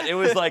like that. It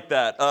was like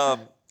that.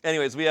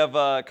 Anyways, we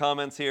have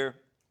comments here.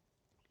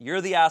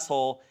 You're the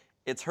asshole.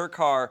 It's her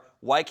car.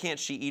 Why can't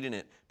she eat in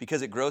it?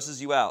 Because it grosses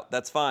you out.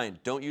 That's fine.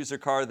 Don't use her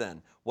car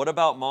then. What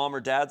about mom or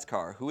dad's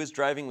car? Who is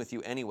driving with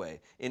you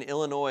anyway? In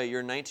Illinois,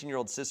 your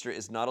 19-year-old sister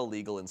is not a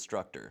legal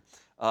instructor.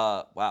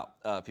 Wow.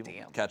 People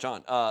catch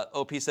on.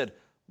 OP said,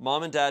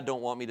 Mom and dad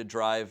don't want me to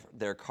drive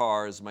their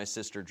cars. My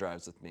sister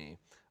drives with me.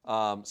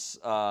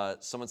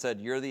 Someone said,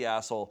 you're the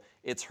asshole.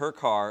 It's her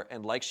car,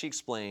 and like she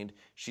explained,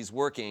 she's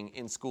working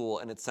in school,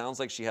 and it sounds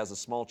like she has a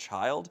small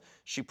child.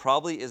 She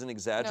probably isn't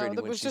exaggerating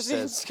No, when she just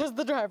says... because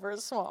the driver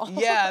is small.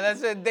 Yeah,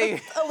 that's it.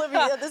 They.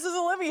 Olivia, this is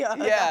Olivia.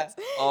 Yeah.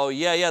 Oh,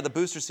 yeah, the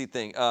booster seat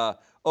thing. It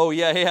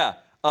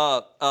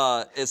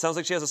sounds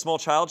like she has a small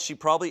child. She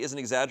probably isn't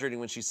exaggerating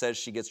when she says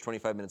she gets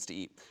 25 minutes to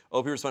eat.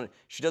 OP responded,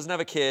 she doesn't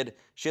have a kid.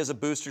 She has a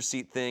booster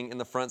seat thing in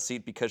the front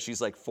seat because she's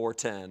like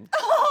 4'10".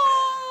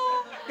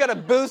 Got a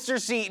booster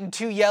seat and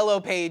 2 yellow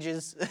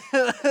pages. This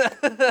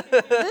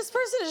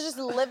person is just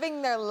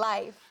living their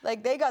life.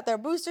 Like they got their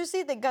booster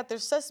seat, they got their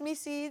sesame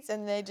seeds,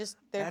 and they're That's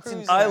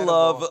cruising. I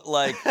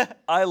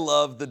Incredible.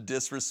 love the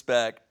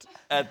disrespect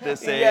at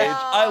this age. Yeah.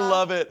 I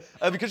love it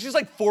because she's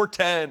like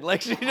 4'10".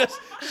 Like she just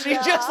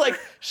like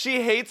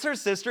she hates her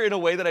sister in a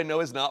way that I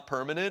know is not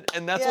permanent,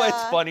 and that's why it's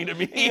Yeah. funny to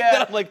me. Yeah.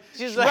 That I'm like,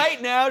 She's like-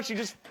 right now she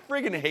just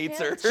friggin' hates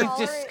her. Can't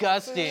tolerate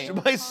disgusting.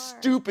 food. My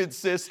stupid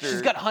sister.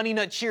 She's got Honey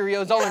Nut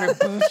Cheerios all in her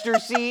booster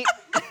seat.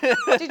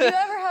 Did you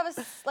ever have a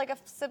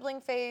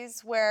sibling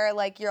phase where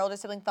like your older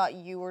sibling thought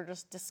you were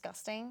just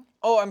disgusting?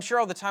 Oh, I'm sure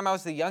all the time I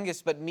was the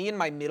youngest, but me and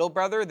my middle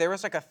brother, there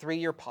was like a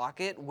 3-year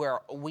pocket where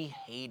we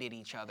hated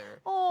each other.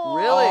 Oh.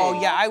 Really?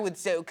 Oh yeah, I would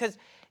say because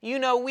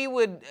we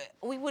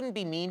wouldn't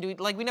be mean to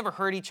like we never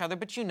hurt each other,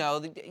 but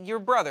you're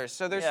brothers,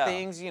 so there's Yeah.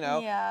 things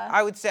Yeah.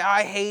 I would say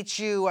I hate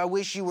you, I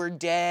wish you were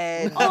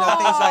dead, things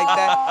like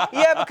that.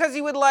 Yeah, because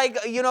he would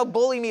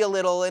bully me a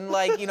little and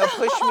push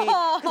me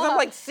because I'm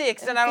like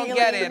 6 and I don't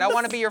get it. I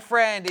want to be your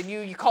friend, and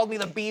you called me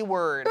the B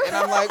word, and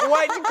I'm like,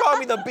 why'd you call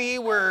me the B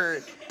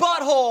word?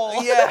 butthole.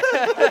 Yeah.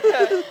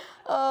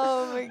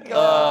 Oh my god.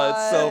 Oh,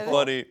 it's so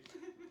funny.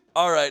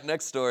 All right,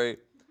 next story.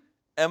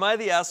 Am I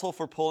the asshole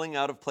for pulling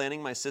out of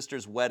planning my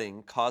sister's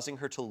wedding, causing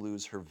her to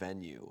lose her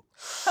venue?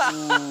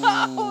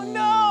 Oh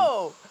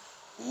no.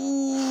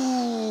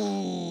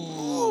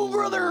 Ooh,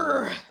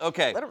 brother.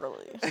 Okay.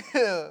 Literally.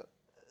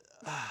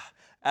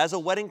 As a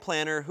wedding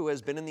planner who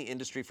has been in the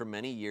industry for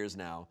many years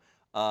now,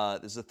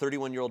 this is a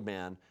 31-year-old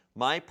man,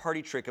 my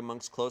party trick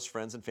amongst close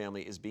friends and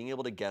family is being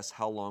able to guess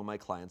how long my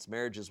clients'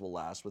 marriages will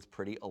last with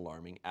pretty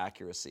alarming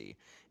accuracy.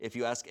 If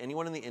you ask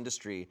anyone in the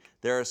industry,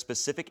 there are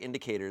specific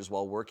indicators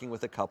while working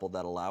with a couple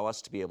that allow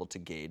us to be able to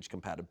gauge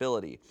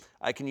compatibility.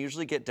 I can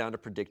usually get down to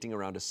predicting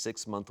around a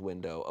 6-month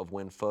window of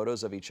when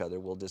photos of each other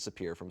will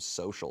disappear from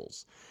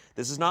socials.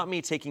 This is not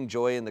me taking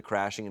joy in the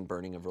crashing and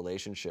burning of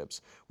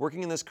relationships.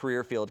 Working in this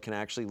career field can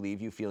actually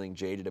leave you feeling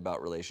jaded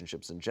about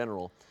relationships in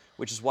general,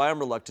 which is why I'm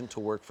reluctant to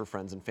work for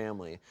friends and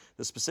family.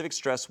 The specific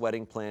stress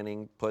wedding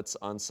planning puts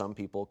on some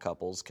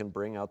couples can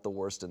bring out the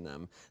worst in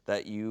them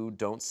that you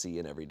don't see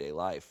in everyday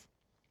life.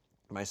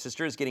 My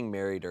sister is getting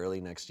married early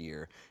next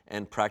year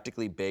and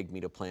practically begged me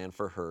to plan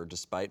for her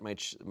despite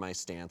my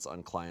stance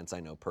on clients I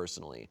know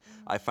personally.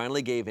 I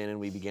finally gave in and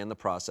we began the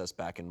process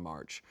back in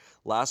March.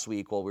 Last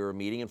week, while we were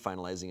meeting and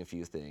finalizing a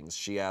few things,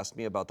 she asked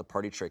me about the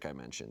party trick I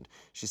mentioned.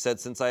 She said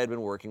since I had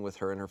been working with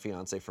her and her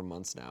fiance for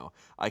months now,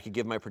 I could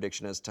give my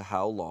prediction as to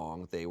how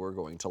long they were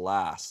going to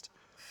last.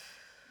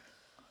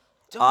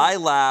 I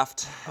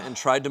laughed and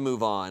tried to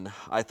move on.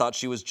 I thought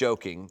she was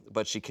joking,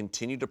 but she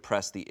continued to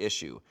press the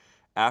issue.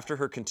 After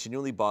her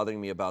continually bothering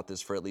me about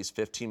this for at least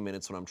 15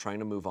 minutes when I'm trying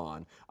to move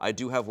on, I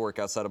do have work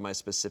outside of my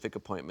specific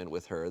appointment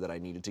with her that I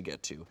needed to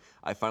get to.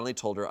 I finally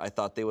told her I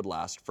thought they would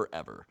last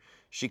forever.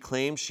 She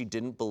claimed she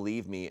didn't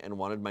believe me and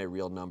wanted my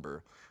real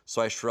number.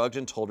 So I shrugged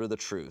and told her the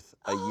truth.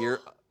 A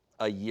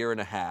year and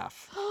a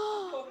half.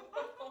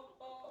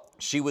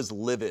 She was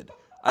livid.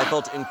 I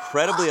felt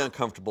incredibly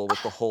uncomfortable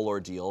with the whole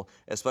ordeal,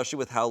 especially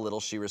with how little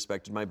she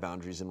respected my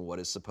boundaries in what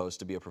is supposed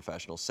to be a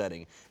professional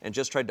setting, and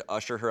just tried to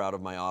usher her out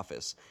of my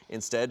office.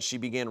 Instead, she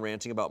began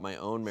ranting about my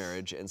own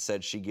marriage and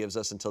said she gives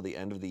us until the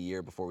end of the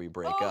year before we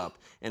break up,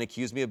 and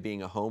accused me of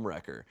being a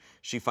homewrecker.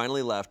 She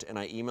finally left, and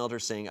I emailed her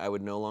saying I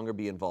would no longer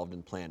be involved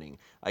in planning.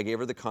 I gave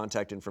her the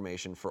contact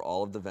information for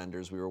all of the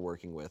vendors we were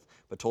working with,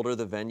 but told her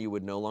the venue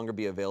would no longer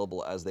be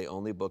available as they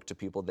only book to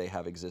people they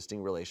have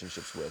existing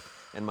relationships with,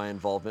 and my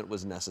involvement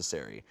was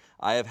necessary.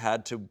 I have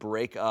had to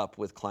break up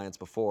with clients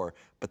before,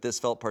 but this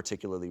felt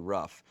particularly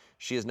rough.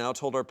 She has now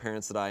told our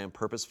parents that I am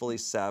purposefully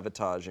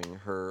sabotaging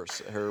her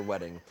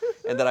wedding,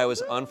 and that I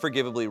was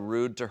unforgivably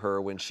rude to her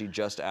when she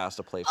just asked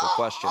a playful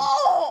question.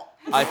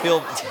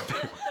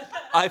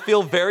 I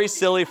feel very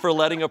silly for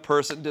letting a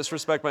person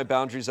disrespect my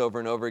boundaries over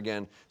and over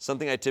again,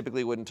 something I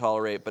typically wouldn't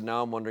tolerate, but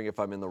now I'm wondering if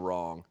I'm in the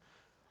wrong.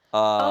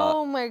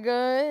 Oh my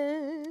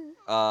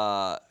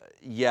god.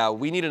 Yeah,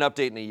 we need an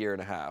update in a year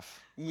and a half.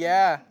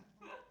 Yeah.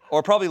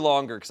 Or probably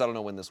longer, because I don't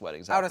know when this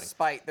wedding's Out happening. of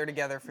spite, they're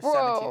together for Bro.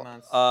 17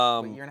 months.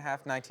 A year and a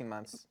half, 19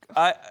 months.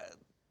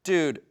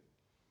 Dude,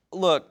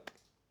 look,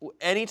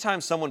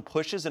 anytime someone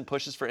pushes and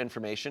pushes for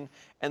information,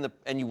 and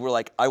you were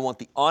like, I want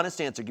the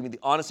honest answer, give me the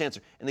honest answer,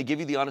 and they give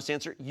you the honest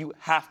answer, you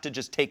have to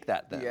just take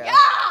that then. Yeah.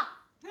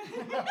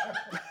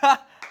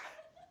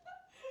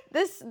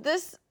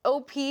 This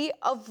OP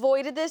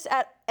avoided this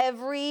at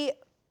every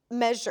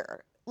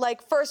measure.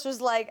 Like, first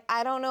was like,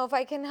 I don't know if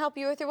I can help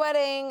you with your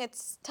wedding.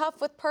 It's tough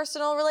with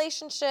personal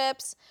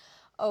relationships.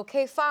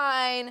 Okay,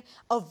 fine.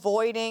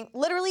 Avoiding.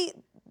 Literally,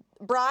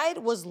 bride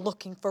was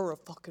looking for a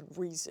fucking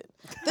reason.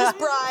 This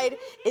bride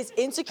is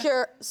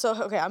insecure. So,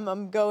 okay,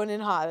 I'm going in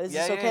hot. Is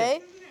this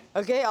okay?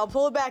 Yeah. Okay, I'll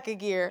pull it back a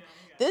gear.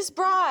 This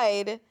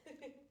bride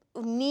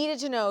needed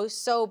to know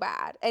so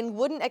bad and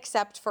wouldn't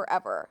accept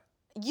forever.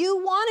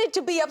 You wanted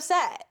to be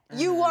upset.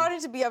 You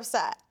wanted to be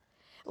upset.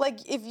 Like,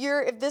 if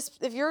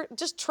you're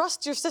just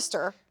trust your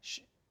sister.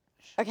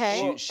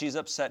 Okay. She's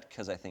upset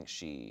because I think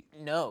she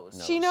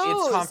knows. She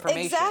knows. It's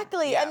confirmation.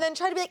 Exactly. Yeah. And then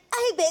try to be like,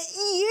 I bet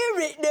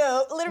you're it.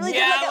 No. Literally,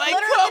 Yeah,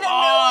 literally come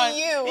on. know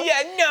you.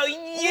 Yeah, no, you.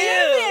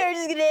 You're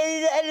just gonna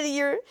end the end of the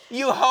year.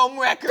 You home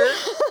wrecker.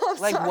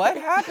 Like, sorry. what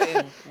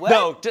happened? What?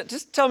 No,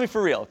 just tell me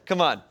for real.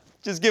 Come on.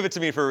 Just give it to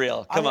me for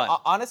real. Come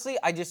on. Honestly,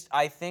 I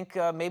think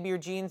maybe your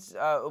jeans,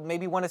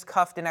 maybe one is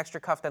cuffed and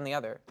extra cuffed than the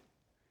other.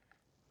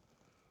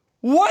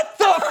 What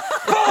the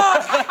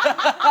fuck?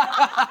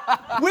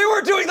 We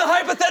were doing the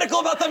hypothetical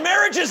about the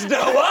marriages,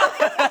 Noah.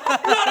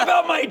 Not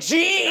about my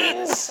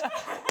jeans.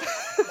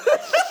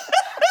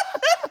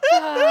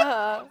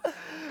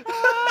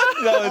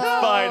 No, it's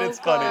fine. It's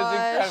funny.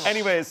 gosh.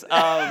 Anyways,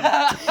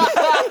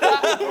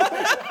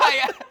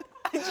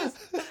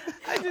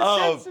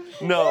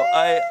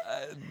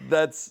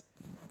 that's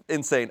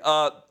insane.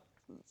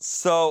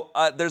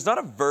 There's not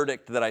a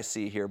verdict that I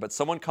see here, but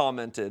someone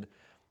commented,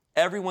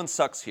 everyone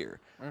sucks here.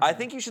 I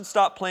think you should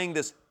stop playing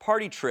this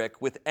party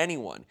trick with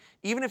anyone.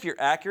 Even if you're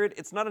accurate,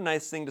 it's not a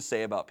nice thing to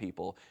say about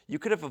people. You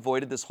could have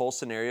avoided this whole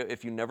scenario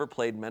if you never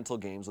played mental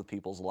games with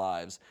people's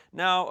lives.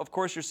 Now, of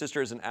course, your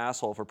sister is an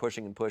asshole for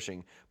pushing and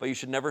pushing, but you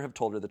should never have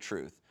told her the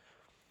truth.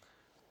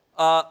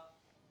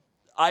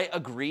 I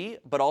agree,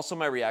 but also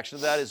my reaction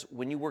to that is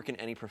when you work in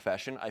any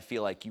profession, I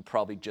feel like you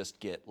probably just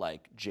get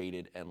like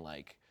jaded and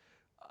like,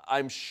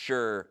 I'm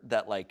sure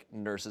that like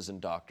nurses and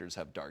doctors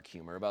have dark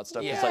humor about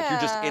stuff. It's like you're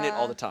just in it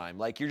all the time.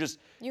 Like you just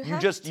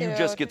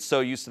get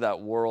so used to that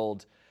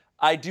world.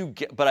 I do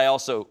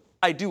also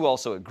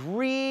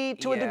agree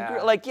to a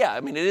degree. Like, yeah,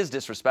 I mean, it is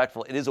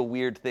disrespectful. It is a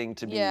weird thing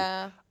to be.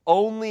 Yeah.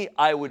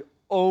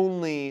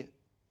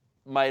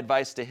 My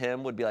advice to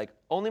him would be like,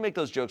 only make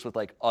those jokes with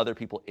like other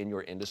people in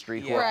your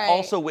industry who are Right.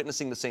 also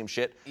witnessing the same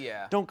shit.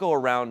 Yeah. Don't go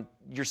around,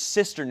 your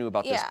sister knew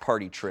about this Yeah.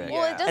 party trick.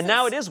 Well, it And doesn't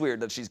now s- it is weird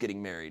that she's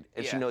getting married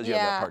if she Yeah. knows you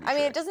have that party trick. I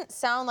mean, it doesn't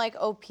sound like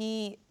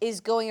OP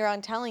is going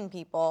around telling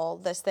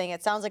people this thing.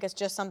 It sounds like it's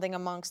just something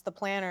amongst the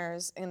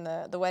planners in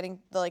the wedding,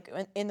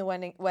 in the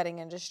wedding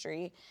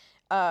industry.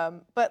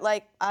 But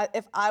like,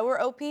 if I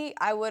were OP,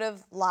 I would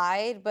have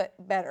lied, but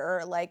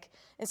better. Like,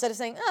 instead of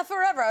saying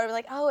forever, I would be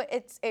like, oh,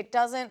 it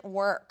doesn't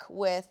work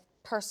with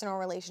personal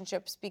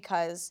relationships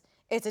because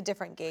it's a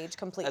different gauge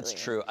completely. That's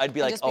true. I'd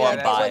be And like, just oh, I'm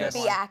It biased.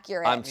 wouldn't be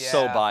accurate. I'm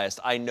so Yeah. biased.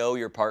 I know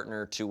your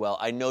partner too well.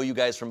 I know you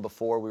guys from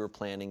before we were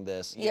planning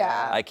this.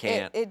 yeah. I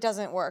can't. It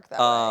doesn't work that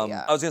way.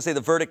 Yeah. I was gonna say the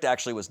verdict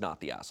actually was not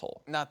the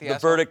asshole. Not the the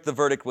asshole? verdict. The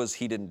verdict was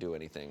he didn't do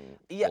anything.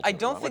 Yeah, I ultimately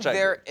don't wrong, think which I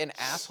they're agree. an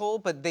asshole,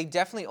 but they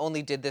definitely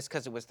only did this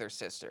because it was their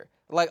sister.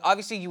 Like,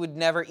 obviously, you would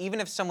never, even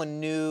if someone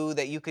knew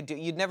that you could do,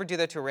 you'd never do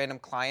that to a random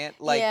client.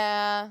 Like,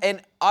 Yeah.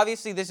 And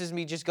obviously, this is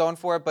me just going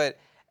for it, but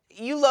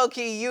you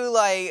low-key, you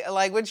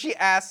like when she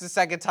asked the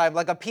second time,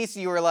 like a piece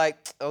of you were like,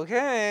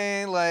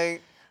 okay,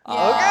 like,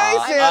 okay,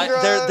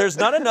 Sandra. There's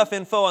not enough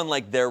info on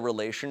like their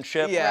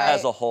relationship Yeah.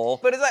 as a whole.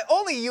 But it's like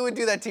only you would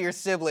do that to your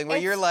sibling, where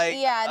you're like,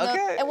 yeah,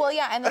 okay. no, well,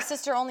 yeah, and the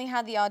sister only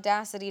had the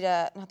audacity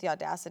to, not the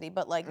audacity,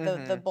 but like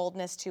the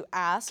boldness to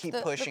ask. Keep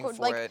the pushing court,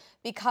 for like, it.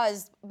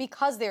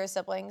 because they're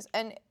siblings,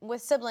 and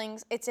with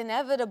siblings, it's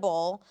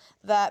inevitable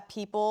that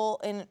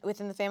people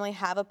within the family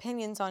have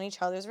opinions on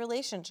each other's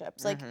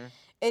relationships. Like,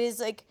 it is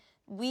like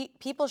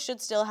people should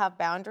still have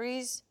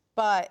boundaries,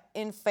 but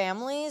in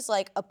families,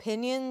 like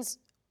opinions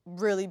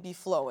really be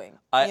flowing.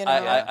 You know?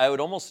 I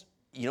would almost,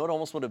 you know what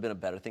almost would have been a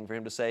better thing for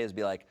him to say is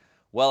be like,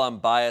 well, I'm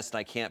biased and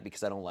I can't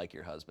because I don't like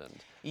your husband.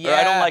 Or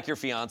I don't Yeah. like your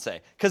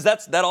fiance. Because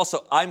that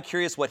also, I'm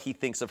curious what he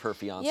thinks of her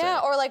fiance. Yeah,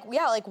 or like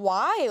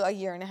why a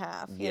year and a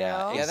half? You Yeah,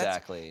 know? Yeah,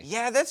 exactly.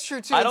 that's true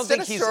too. I don't Instead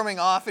think of he's- storming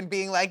off and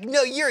being like,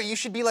 "No, you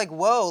should be like,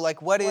 whoa,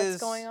 like what What's is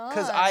going on?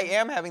 Because I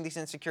am having these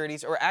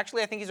insecurities, or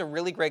actually, I think he's a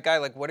really great guy.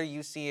 Like, what are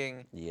you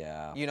seeing?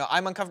 Yeah. You know,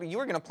 I'm uncomfortable. You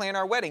were gonna plan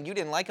our wedding. You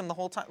didn't like him the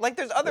whole time. Like,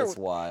 there's other. That's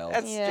wild.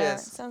 That's Yeah,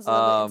 just. sounds a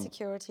little bit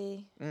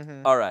insecurity.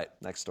 All right,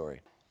 next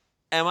story.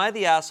 Am I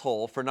the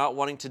asshole for not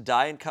wanting to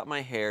dye and cut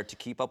my hair to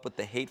keep up with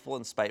the hateful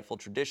and spiteful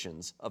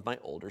traditions of my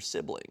older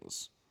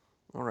siblings?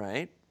 All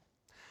right.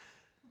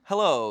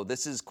 Hello,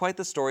 this is quite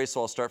the story,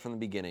 so I'll start from the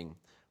beginning.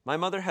 My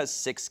mother has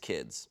 6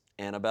 kids.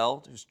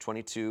 Annabelle, who's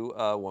 22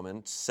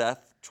 woman,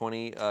 Seth,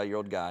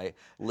 20-year-old guy,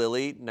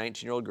 Lily,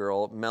 19-year-old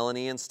girl,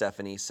 Melanie and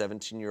Stephanie,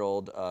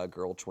 17-year-old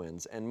girl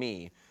twins, and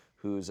me,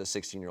 who's a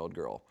 16-year-old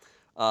girl.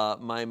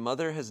 My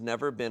mother has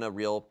never been a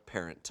real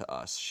parent to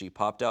us. She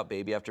popped out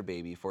baby after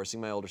baby,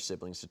 forcing my older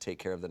siblings to take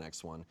care of the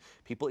next one.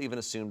 People even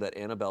assumed that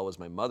Annabelle was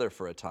my mother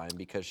for a time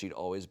because she'd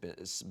always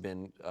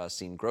been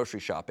seen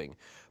grocery shopping,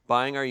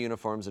 buying our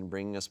uniforms and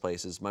bringing us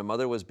places. My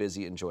mother was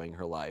busy enjoying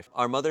her life.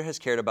 Our mother has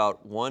cared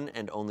about one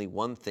and only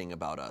one thing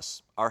about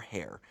us, our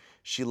hair.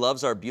 She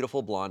loves our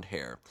beautiful blonde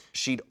hair.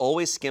 She'd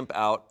always skimp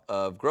out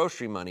of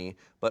grocery money,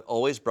 but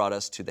always brought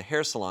us to the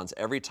hair salons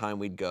every time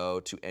we'd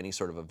go to any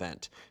sort of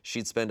event.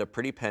 She'd spend a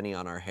pretty penny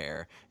on our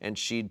hair, and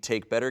she'd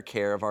take better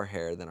care of our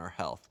hair than our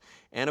health.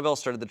 Annabelle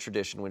started the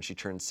tradition when she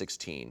turned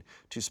 16.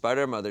 To spite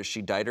our mother,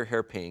 she dyed her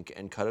hair pink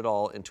and cut it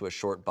all into a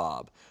short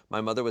bob.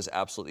 My mother was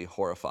absolutely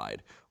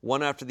horrified.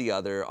 One after the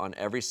other, on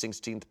every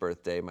 16th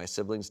birthday, my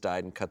siblings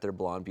dyed and cut their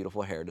blonde,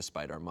 beautiful hair to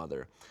spite our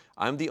mother.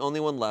 I'm the only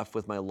one left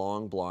with my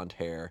long blonde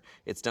hair.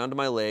 It's down to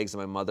my legs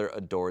and my mother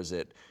adores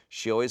it.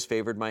 She always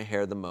favored my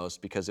hair the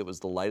most because it was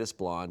the lightest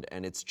blonde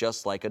and it's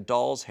just like a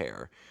doll's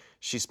hair.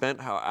 She spent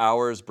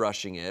hours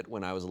brushing it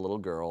when I was a little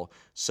girl,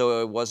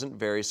 so I wasn't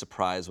very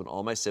surprised when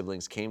all my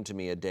siblings came to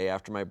me a day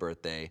after my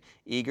birthday,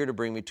 eager to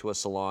bring me to a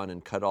salon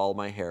and cut all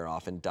my hair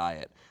off and dye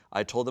it.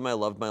 I told them I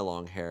loved my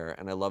long hair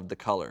and I loved the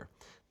color.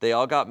 They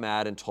all got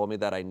mad and told me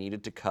that I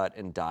needed to cut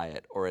and dye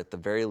it, or at the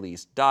very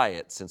least, dye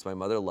it, since my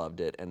mother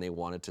loved it and they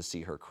wanted to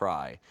see her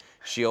cry.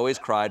 She always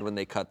cried when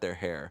they cut their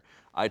hair.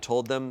 I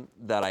told them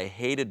that I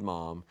hated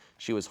Mom.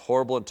 She was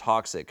horrible and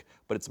toxic,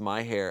 but it's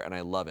my hair and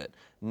I love it.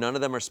 None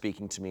of them are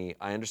speaking to me.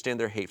 I understand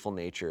their hateful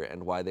nature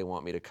and why they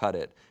want me to cut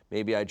it.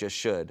 Maybe I just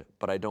should,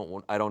 but I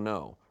don't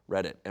know.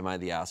 Reddit, am I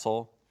the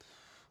asshole?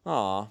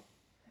 Aw.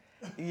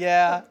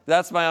 Yeah.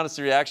 That's my honest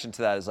reaction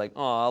to that is like,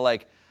 aw,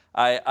 like,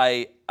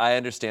 I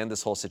understand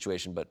this whole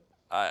situation, but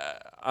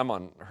I'm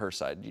on her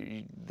side.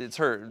 It's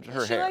her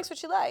hair. She likes what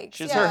she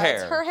likes. It's her hair.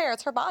 It's her hair.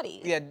 It's her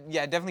body. Yeah,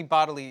 definitely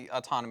bodily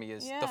autonomy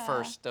is the Yeah.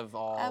 first of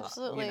all.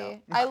 Absolutely. You know.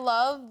 I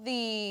love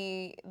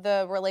the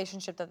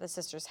relationship that the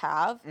sisters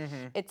have.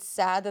 It's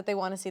sad that they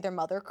want to see their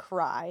mother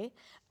cry,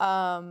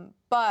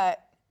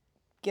 but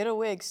get a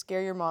wig,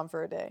 scare your mom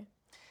for a day.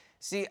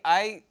 See,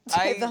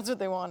 If that's what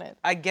they wanted.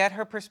 I get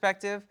her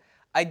perspective.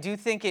 I do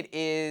think it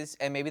is,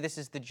 and maybe this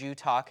is the Jew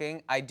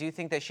talking, I do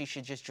think that she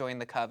should just join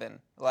the coven.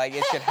 Like,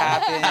 it should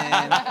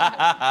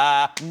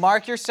happen.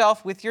 Mark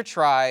yourself with your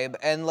tribe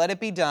and let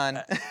it be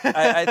done.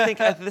 I think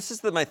this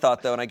is my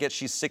thought though, and I get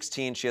she's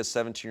 16. She has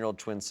 17-year-old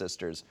twin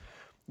sisters.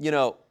 You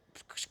know,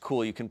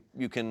 cool. You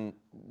can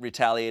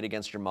retaliate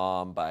against your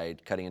mom by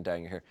cutting and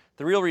dyeing your hair.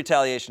 The real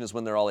retaliation is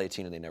when they're all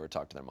 18 and they never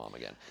talk to their mom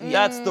again.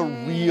 That's the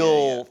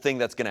real thing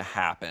that's gonna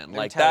happen.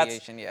 Like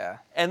retaliation, yeah.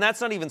 And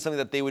that's not even something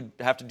that they would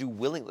have to do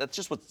willingly. That's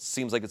just what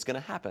seems like it's gonna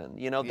happen.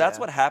 You know, that's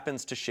what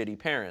happens to shitty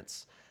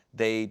parents.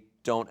 They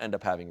don't end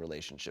up having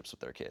relationships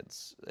with their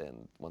kids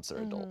and once they're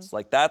adults.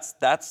 Like that's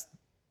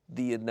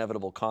the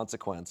inevitable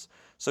consequence.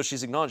 So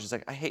she's acknowledged, she's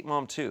like, I hate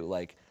Mom too.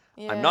 Like,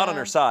 I'm not on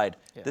her side.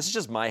 This is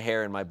just my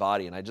hair and my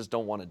body, and I just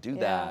don't want to do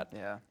that.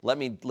 Yeah. Let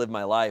me live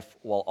my life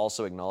while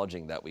also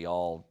acknowledging that we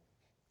all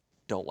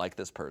don't like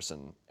this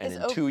person, and Is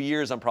in O- 2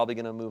 years I'm probably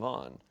gonna move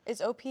on. Is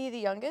OP the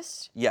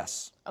youngest?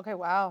 Yes. Okay,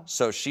 wow.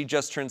 So she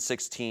just turned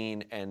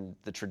 16, and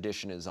the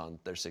tradition is on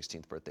their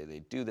 16th birthday they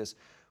do this,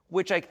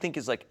 which I think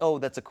is like, oh,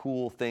 that's a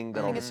cool thing that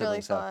all think the it's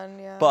really siblings have. fun,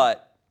 yeah.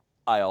 But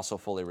I also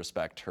fully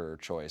respect her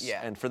choice. Yeah.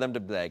 And for them to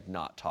be like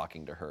not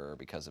talking to her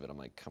because of it, I'm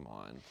like, come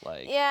on,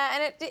 like. Yeah,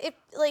 and it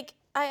like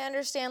I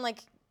understand like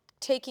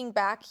taking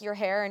back your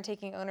hair and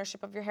taking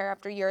ownership of your hair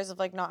after years of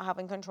like not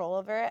having control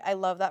over it. I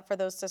love that for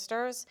those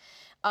sisters.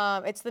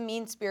 It's the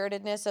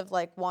mean-spiritedness of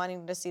like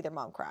wanting to see their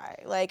mom cry.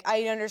 Like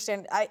I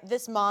understand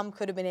this mom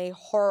could have been a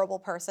horrible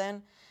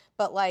person,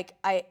 but like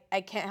I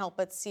can't help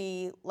but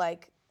see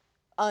like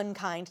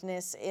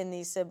unkindness in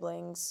these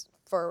siblings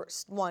for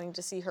wanting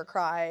to see her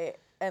cry.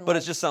 And But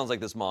like, it just sounds like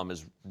this mom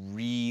has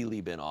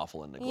really been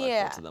awful and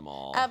neglectful to them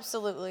all.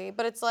 Absolutely.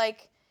 But it's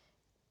like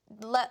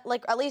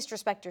at least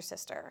respect your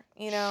sister,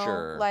 you know?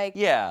 Sure. Like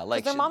Yeah, 'cause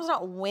like their she- mom's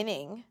not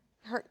winning.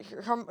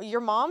 Your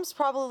mom's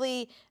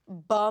probably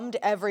bummed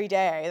every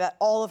day that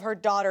all of her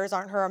daughters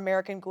aren't her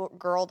American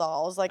Girl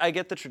dolls. Like I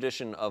get the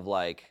tradition of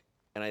like,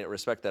 and I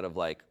respect that of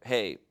like,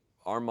 hey,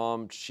 our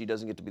mom, she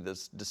doesn't get to be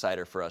this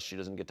decider for us. She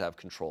doesn't get to have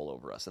control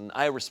over us. And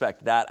I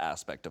respect that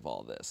aspect of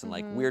all this. And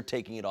like, we're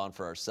taking it on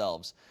for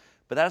ourselves.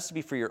 But that has to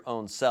be for your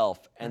own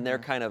self. And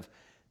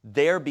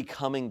they're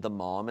becoming the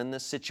mom in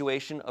this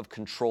situation of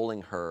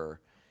controlling her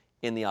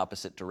in the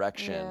opposite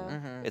direction.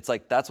 Yeah. It's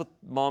like, that's what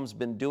mom's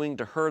been doing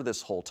to her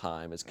this whole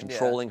time, is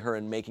controlling her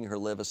and making her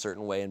live a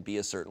certain way and be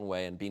a certain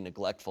way and be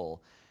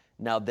neglectful.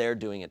 Now they're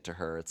doing it to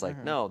her. It's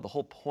like, no, the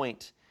whole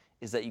point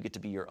is that you get to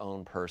be your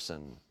own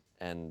person.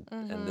 And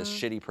this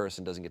shitty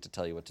person doesn't get to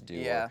tell you what to do.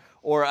 Yeah.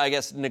 Or I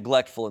guess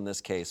neglectful in this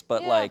case.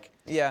 But Yeah. like,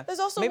 Yeah. there's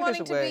also Maybe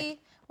wanting there's a way.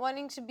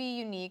 to be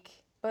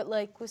unique. But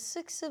like with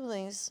 6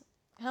 siblings,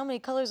 how many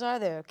colors are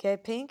there? Okay,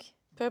 pink,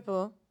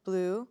 purple,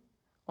 blue,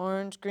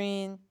 orange,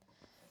 green.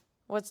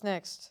 What's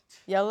next?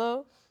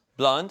 Yellow?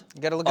 blonde?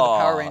 You gotta look at the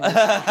Power Rangers.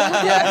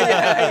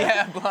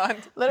 yeah, blonde.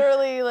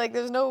 Literally, like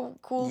there's no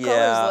cool Yeah.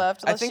 colors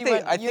left I unless think you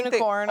they, went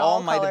unicorn, all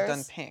all might colors. have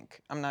done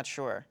pink. I'm not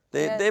sure.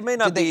 They may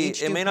not Did they be,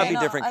 each it do may not be pink?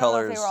 different I don't know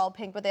colors. if they were all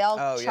pink, but they all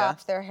Oh, yeah?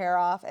 chopped their hair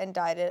off and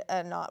dyed it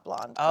a not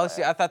blonde Oh, color.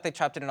 see, I thought they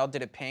chopped it and all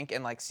did it pink,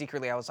 and like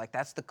secretly I was like,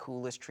 that's the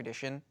coolest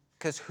tradition.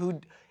 Cause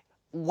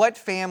what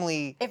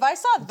family? If I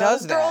saw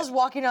does those girls that?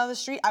 walking down the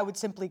street, I would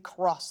simply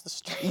cross the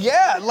street.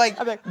 Yeah, like,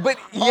 I'd be like, but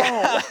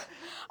yeah, "Oh,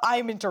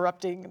 I'm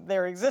interrupting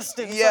their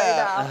existence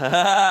Yeah. right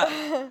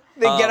now.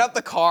 they get out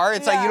the car.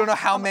 It's like you don't know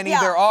how many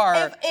there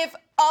are. If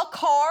a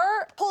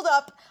car pulled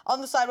up on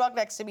the sidewalk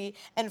next to me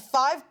and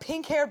 5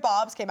 pink-haired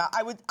bobs came out,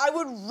 I would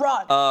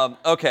run.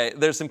 Okay,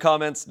 there's some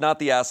comments. Not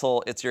the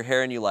asshole. It's your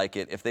hair and you like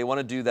it. If they want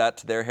to do that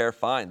to their hair,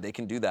 fine. They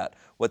can do that.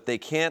 What they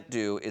can't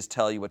do is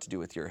tell you what to do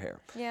with your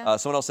hair. Yeah.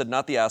 Someone else said,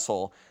 not the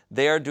asshole.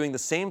 They are doing the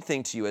same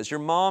thing to you as your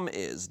mom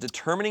is,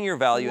 determining your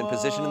value and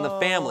position in the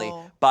family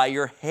by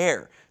your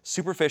hair.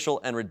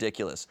 Superficial and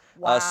ridiculous.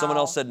 Someone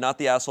else said, not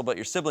the asshole, but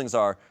your siblings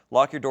are.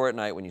 Lock your door at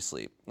night when you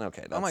sleep.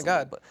 Okay, that's my a little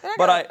God. bit- They're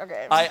But not I,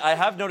 okay. I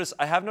have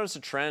noticed a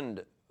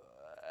trend,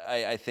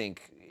 I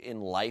think, in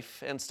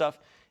life and stuff.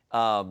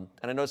 And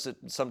I notice it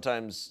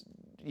sometimes,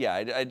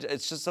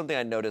 it's just something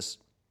I notice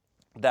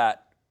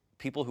that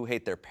people who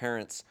hate their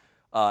parents,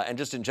 and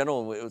just in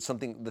general, it's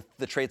something,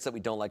 the traits that we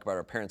don't like about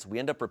our parents, we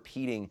end up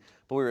repeating,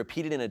 but we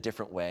repeat it in a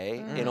different way,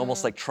 in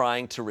almost like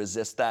trying to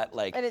resist that.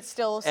 Like, And it's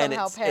still and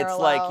somehow it's parallel.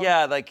 like,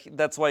 yeah, like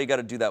that's why you got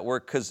to do that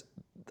work, because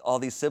all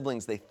these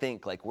siblings, they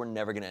think like, we're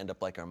never going to end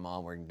up like our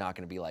mom, we're not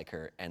going to be like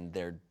her, and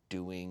they're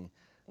doing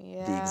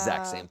the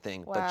exact same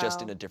thing, but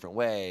just in a different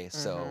way.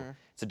 So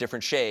it's a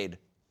different shade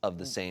of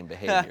the same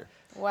behavior.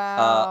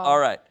 Wow. All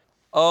right.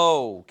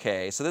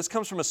 Okay, so this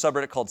comes from a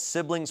subreddit called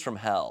Siblings from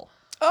Hell.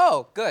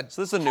 Oh, good.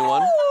 So this is a new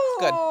one.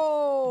 Good.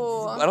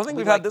 Oh. I don't think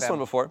We we've had like this them. one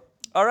before.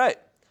 All right.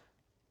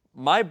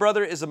 My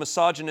brother is a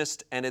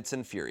misogynist and it's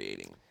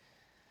infuriating.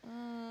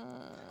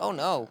 Oh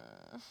no.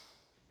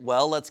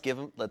 Well, let's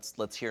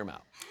hear him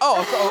out.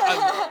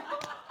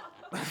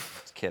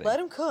 Just kidding. Let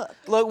him cook.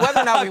 Look, whether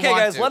or not we Okay, want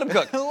guys, to. let him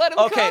cook. Let him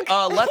okay,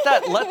 cook.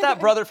 let that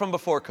brother from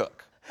before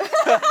cook. Oh,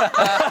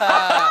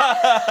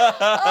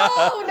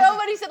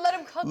 nobody said let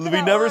him cook. We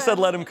never said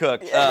let him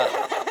cook.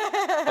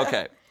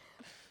 Okay.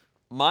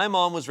 My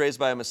mom was raised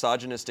by a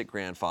misogynistic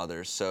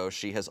grandfather, so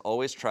she has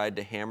always tried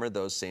to hammer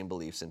those same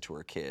beliefs into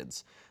her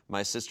kids.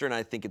 My sister and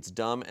I think it's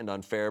dumb and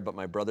unfair, but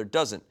my brother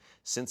doesn't.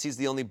 Since he's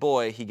the only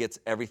boy, he gets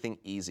everything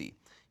easy.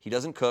 He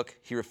doesn't cook.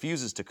 He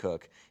refuses to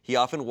cook. He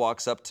often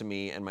walks up to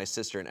me and my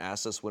sister and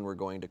asks us when we're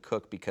going to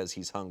cook because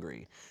he's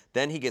hungry.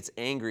 Then he gets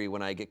angry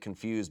when I get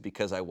confused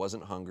because I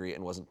wasn't hungry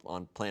and wasn't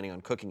planning on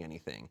cooking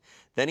anything.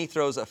 Then he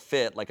throws a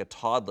fit like a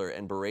toddler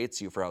and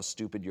berates you for how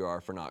stupid you are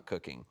for not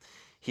cooking.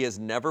 He has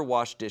never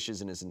washed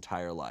dishes in his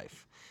entire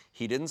life.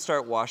 He didn't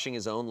start washing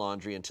his own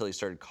laundry until he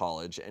started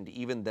college, and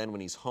even then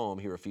when he's home,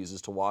 he refuses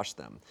to wash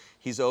them.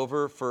 He's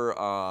over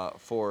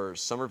for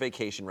summer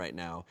vacation right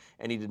now,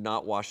 and he did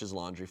not wash his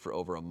laundry for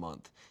over a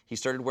month. He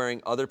started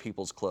wearing other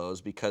people's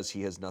clothes because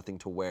he has nothing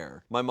to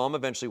wear. My mom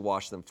eventually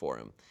washed them for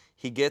him.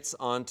 He gets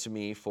on to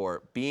me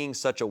for being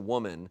such a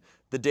woman.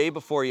 The day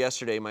before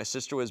yesterday, my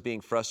sister was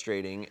being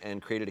frustrating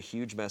and created a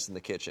huge mess in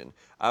the kitchen.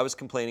 I was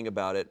complaining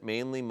about it,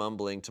 mainly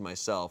mumbling to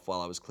myself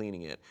while I was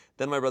cleaning it.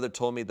 Then my brother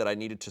told me that I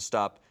needed to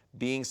stop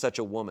being such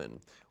a woman.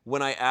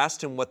 When I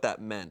asked him what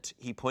that meant,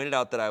 he pointed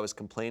out that I was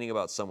complaining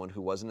about someone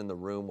who wasn't in the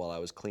room while I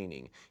was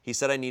cleaning. He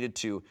said I needed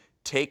to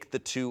take the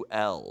 2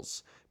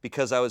 L's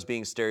because I was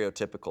being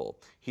stereotypical.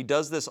 He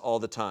does this all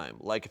the time.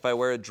 Like if I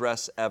wear a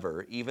dress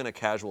ever, even a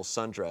casual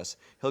sundress,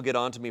 he'll get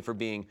on to me for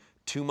being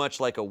too much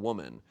like a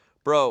woman.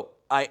 Bro,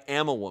 I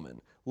am a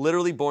woman,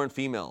 literally born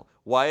female.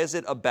 Why is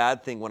it a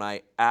bad thing when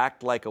I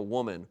act like a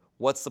woman?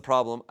 What's the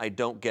problem? I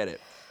don't get it.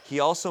 He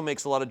also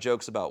makes a lot of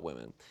jokes about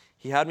women.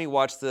 He had me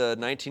watch the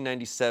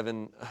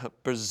 1997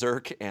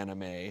 Berserk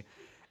anime,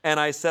 and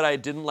I said I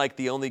didn't like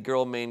the only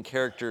girl main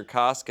character,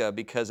 Casca,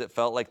 because it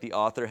felt like the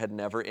author had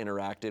never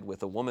interacted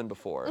with a woman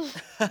before.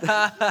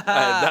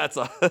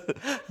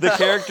 The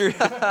character,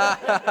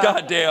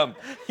 goddamn.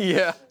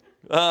 Yeah.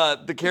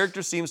 The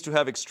character seems to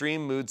have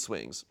extreme mood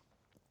swings.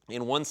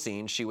 In one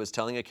scene, she was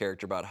telling a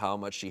character about how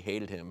much she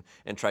hated him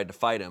and tried to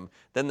fight him.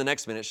 Then the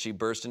next minute, she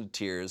burst into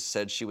tears,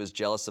 said she was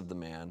jealous of the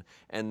man,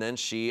 and then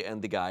she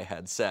and the guy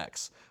had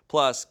sex.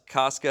 Plus,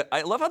 Casca,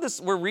 I love how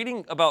we're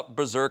reading about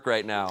Berserk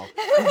right now.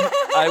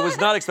 I was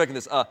not expecting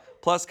this.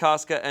 Plus,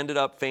 Casca ended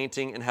up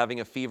fainting and having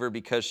a fever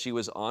because she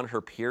was on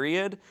her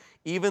period,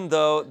 even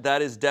though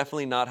that is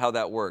definitely not how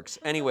that works.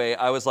 Anyway,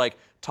 I was like,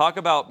 talk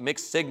about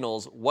mixed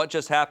signals. What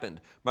just happened?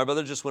 My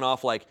brother just went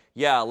off like,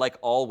 yeah, like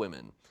all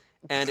women,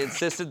 and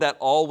insisted that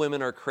all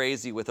women are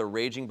crazy with a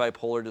raging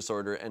bipolar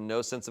disorder and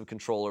no sense of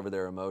control over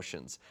their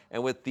emotions.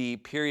 And with the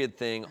period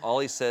thing, all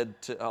he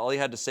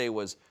had to say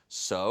was,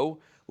 so?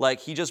 Like,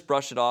 he just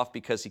brushed it off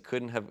because he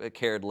couldn't have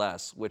cared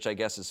less, which I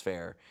guess is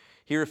fair.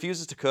 He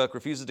refuses to cook,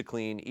 refuses to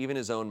clean, even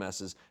his own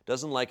messes,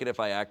 doesn't like it if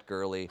I act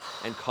girly,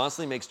 and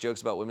constantly makes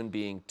jokes about women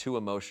being too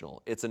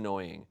emotional. It's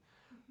annoying.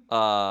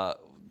 Wow.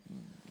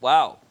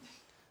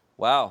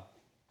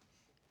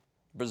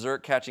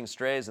 Berserk catching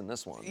strays in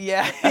this one.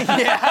 Yeah,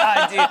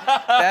 yeah, dude.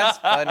 That's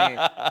funny.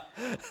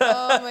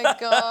 Oh my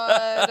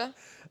god.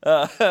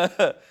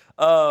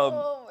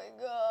 Oh my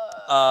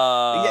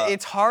god. Yeah,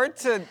 it's hard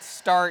to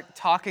start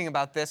talking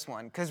about this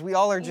one because we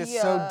all are just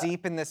so Yeah.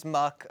 deep in this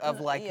muck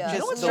of like Yeah. just You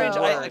know What's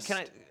the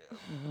strange?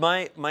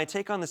 worst. My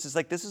take on this is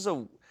like this is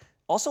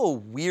also a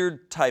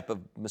weird type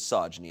of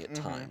misogyny at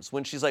times.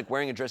 When she's like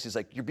wearing a dress, he's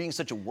like, "You're being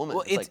such a woman."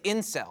 Well, it's like,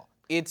 incel.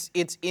 It's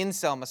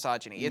incel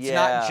misogyny. It's Yeah.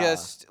 not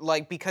just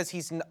like because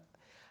he's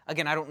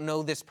again, I don't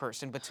know this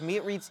person, but to me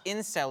it reads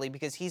incel-y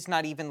because he's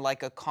not even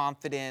like a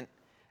confident,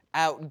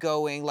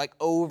 outgoing, like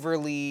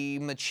overly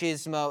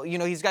machismo. You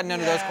know, he's got none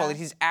of those Yeah. qualities.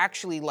 He's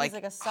actually like,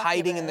 like a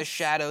hiding in the succubus.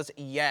 shadows.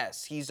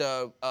 Yes, he's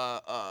a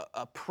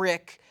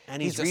prick.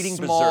 And he's a reading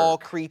small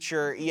Berserk.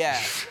 creature. Yeah.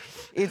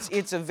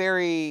 It's a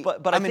very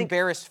But I I'm think-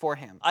 embarrassed for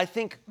him. I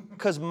think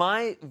because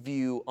my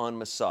view on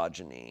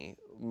misogyny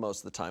most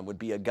of the time would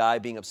be a guy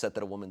being upset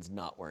that a woman's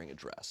not wearing a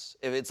dress.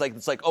 If it's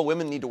like oh,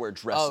 women need to wear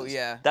dresses. Oh,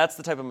 yeah. That's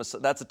the type of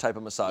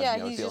misogyny. Yeah, I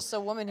would he's feel. just a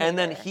woman And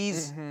then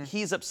hater.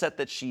 he's upset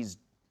that she's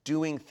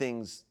doing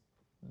things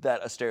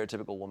that a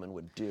stereotypical woman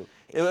would do.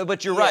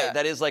 But you're Yeah. right.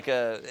 That is like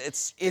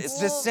It's the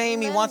Well,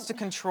 same. He men- wants to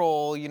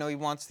control. You know, he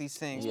wants these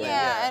things. but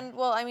Yeah, and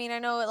well, I mean, I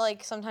know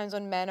like sometimes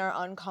when men are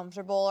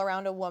uncomfortable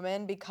around a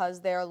woman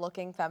because they're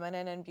looking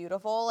feminine and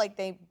beautiful, like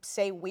they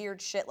say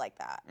weird shit like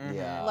that.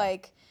 Yeah.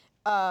 Like,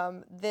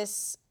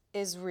 this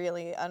is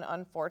really an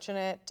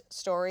unfortunate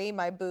story.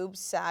 My boobs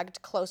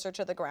sagged closer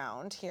to the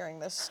ground hearing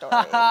this story.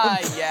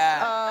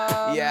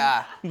 yeah.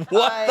 Yeah.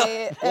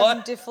 I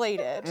am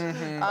deflated.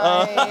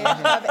 I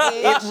have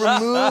aged. It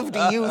removed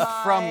youth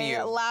from My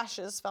you.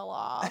 lashes fell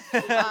off.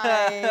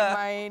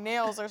 My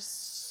nails are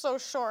so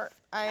short.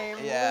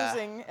 I'm Yeah.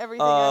 losing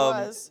everything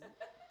I was.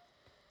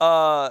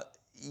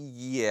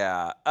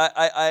 Yeah.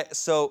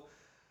 So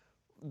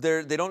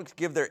they don't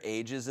give their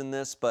ages in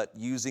this, but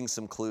using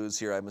some clues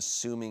here, I'm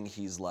assuming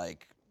he's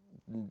like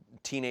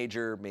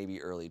teenager,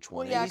 maybe early 20s.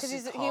 Well, yeah, because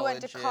he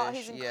went to he's in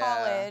College-ish,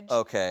 college.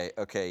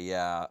 Okay,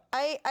 yeah.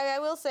 I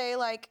will say,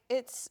 like,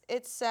 it's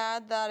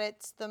sad that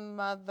it's the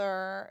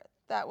mother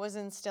that was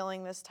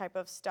instilling this type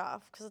of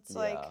stuff, because it's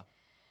like,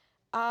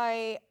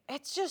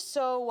 it's just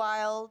so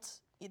wild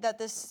that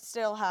this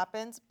still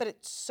happens, but it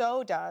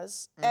so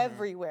does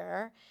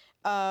everywhere.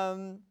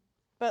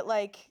 But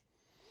like,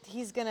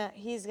 he's gonna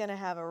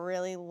have a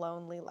really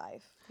lonely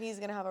life. He's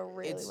gonna have a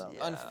really It's lonely.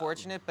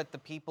 unfortunate, but the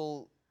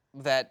people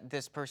that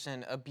this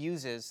person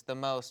abuses the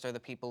most are the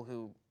people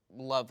who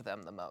love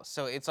them the most.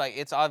 So it's like,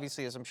 it's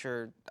obviously, as I'm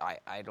sure,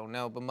 I don't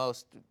know, but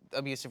most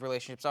abusive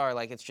relationships are,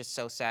 like, it's just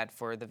so sad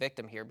for the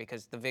victim here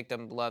because the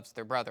victim loves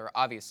their brother,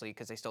 obviously,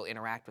 because they still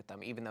interact with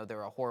them. Even though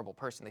they're a horrible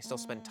person, they still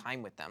spend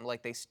time with them.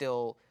 Like, they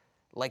still,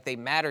 like, they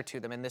matter to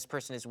them, and this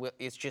person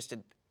is just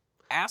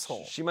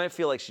asshole. She might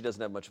feel like she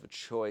doesn't have much of a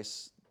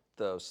choice,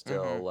 though.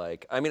 Still,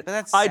 like, I mean, But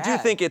that's I do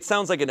sad. think it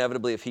sounds like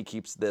inevitably if he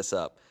keeps this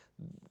up,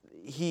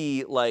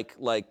 he like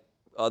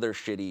other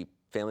shitty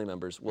family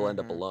members will end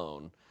up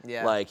alone.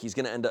 Yeah. Like he's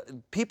gonna end up.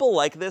 People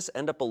like this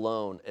end up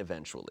alone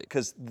eventually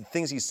because the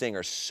things he's saying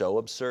are so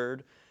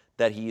absurd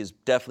that he is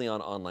definitely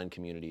on online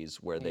communities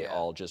where they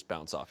all just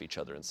bounce off each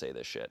other and say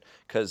this shit.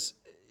 Because,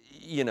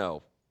 you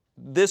know,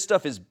 this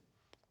stuff is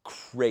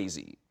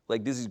crazy.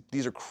 Like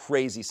these are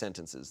crazy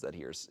sentences that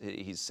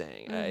he's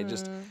saying.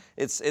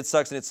 It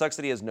sucks, and it sucks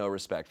that he has no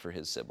respect for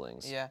his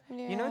siblings. Yeah.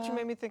 You know what you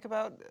made me think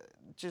about?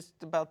 Just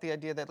about the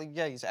idea that, like,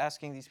 yeah, he's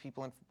asking these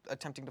people and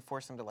attempting to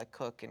force them to, like,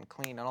 cook and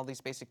clean and all these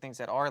basic things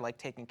that are, like,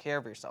 taking care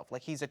of yourself.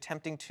 Like, he's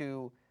attempting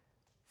to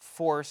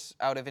force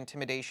out of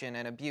intimidation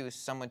and abuse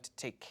someone to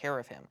take care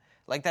of him.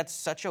 Like, that's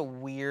such a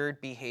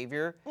weird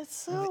behavior. It's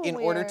so In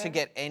order to weird.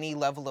 get any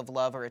level of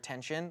love or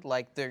attention,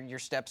 like, your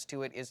steps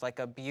to it is, like,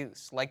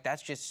 abuse. Like,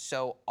 that's just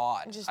so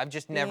odd. Just I've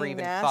just never being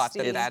even thought that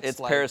nasty. that's, It's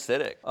like...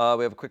 parasitic.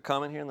 We have a quick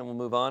comment here, and then we'll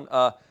move on.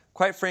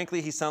 Quite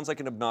frankly, he sounds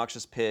like an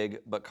obnoxious pig,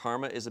 but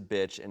karma is a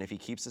bitch, and if he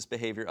keeps this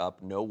behavior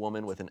up, no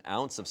woman with an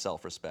ounce of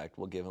self-respect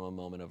will give him a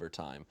moment of her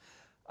time.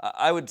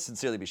 I would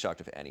sincerely be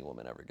shocked if any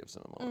woman ever gives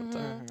him a moment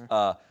of time.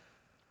 All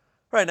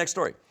right, next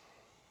story.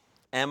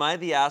 Am I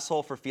the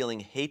asshole for feeling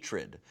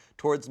hatred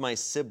towards my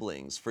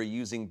siblings for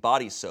using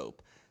body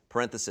soap,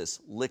 parenthesis,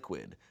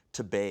 liquid,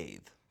 to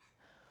bathe?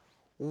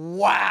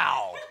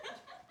 Wow.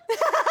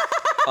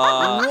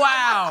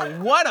 Wow,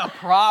 what a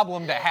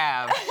problem to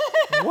have.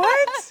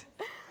 What?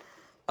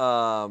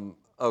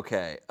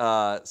 Okay.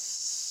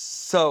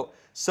 So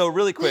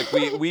really quick,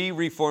 we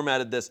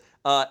reformatted this.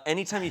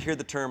 Anytime you hear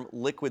the term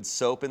liquid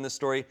soap in this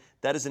story,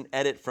 that is an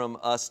edit from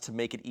us to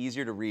make it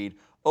easier to read.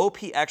 OP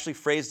actually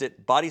phrased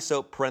it body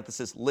soap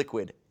parenthesis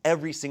liquid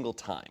every single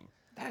time.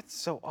 That's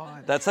so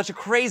odd. That's such a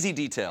crazy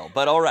detail,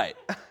 but all right.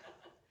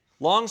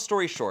 Long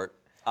story short,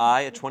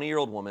 I, a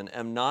 20-year-old woman,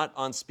 am not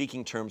on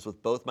speaking terms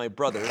with both my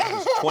brother,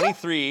 who's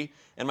 23,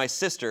 and my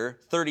sister,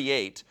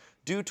 38,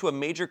 due to a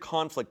major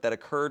conflict that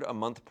occurred a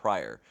month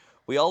prior.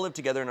 We all live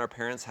together in our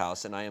parents'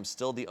 house, and I am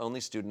still the only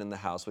student in the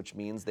house, which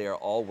means they are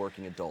all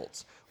working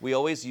adults. We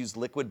always use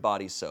liquid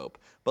body soap,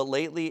 but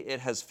lately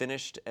it has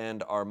finished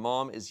and our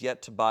mom is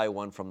yet to buy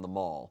one from the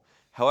mall.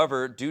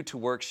 However, due to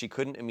work, she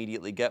couldn't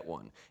immediately get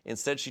one.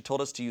 Instead, she told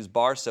us to use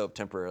bar soap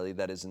temporarily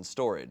that is in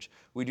storage.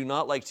 We do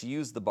not like to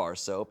use the bar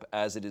soap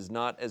as it is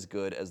not as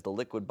good as the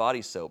liquid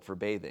body soap for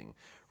bathing.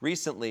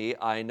 Recently,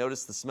 I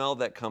noticed the smell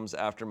that comes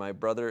after my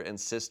brother and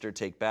sister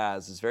take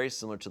baths is very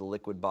similar to the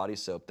liquid body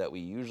soap that we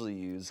usually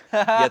use,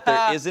 yet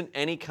there isn't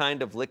any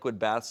kind of liquid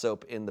bath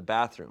soap in the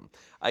bathroom.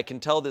 I can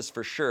tell this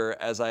for sure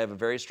as I have a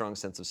very strong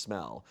sense of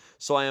smell.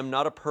 So I am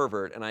not a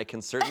pervert, and I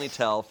can certainly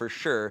tell for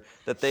sure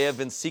that they have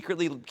been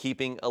secretly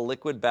keeping a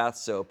liquid bath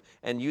soap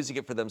and using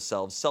it for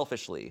themselves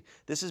selfishly.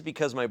 This is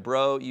because my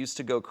bro used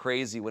to go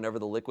crazy whenever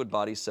the liquid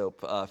body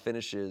soap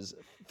finishes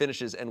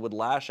and would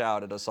lash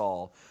out at us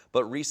all,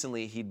 but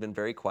recently he'd been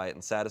very quiet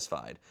and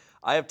satisfied.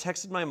 I have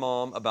texted my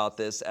mom about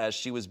this as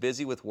she was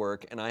busy with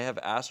work, and I have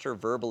asked her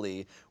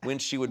verbally when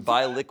she would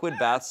buy liquid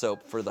bath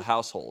soap for the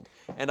household.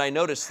 And I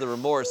noticed the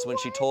remorse when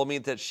she told me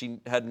that she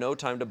had no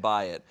time to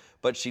buy it,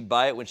 but she'd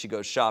buy it when she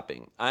goes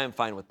shopping. I am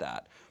fine with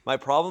that. My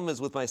problem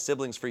is with my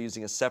siblings for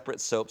using a separate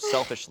soap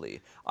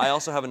selfishly. I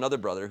also have another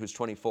brother who's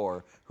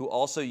 24 who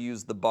also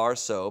used the bar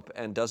soap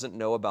and doesn't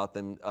know about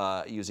them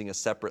using a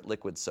separate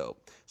liquid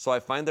soap. So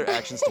I find their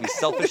actions to be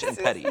selfish and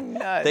petty.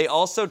 They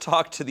also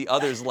talk to the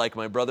others like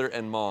my brother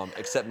and mom,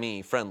 except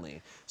me,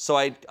 friendly. So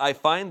I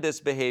find this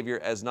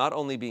behavior as not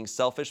only being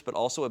selfish, but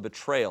also a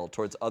betrayal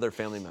towards other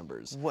family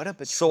members. What a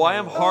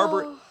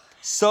betrayal.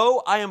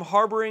 So I am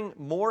harboring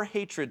more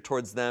hatred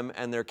towards them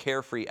and their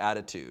carefree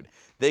attitude.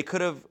 They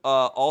could have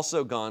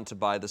also gone to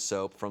buy the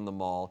soap from the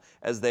mall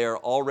as they are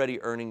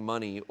already earning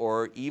money,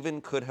 or even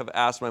could have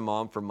asked my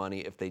mom for money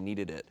if they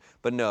needed it.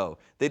 But no,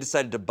 they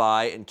decided to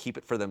buy and keep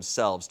it for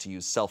themselves to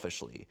use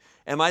selfishly.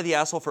 Am I the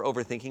asshole for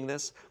overthinking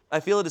this?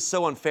 I feel it is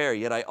so unfair,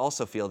 yet I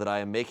also feel that I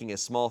am making a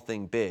small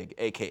thing big,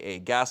 aka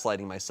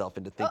gaslighting myself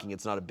into thinking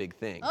it's not a big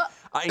thing.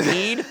 I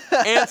need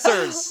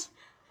answers.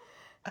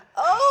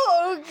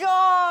 Oh,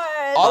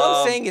 God.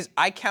 All I'm saying is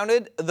I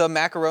counted the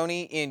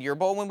macaroni in your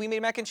bowl when we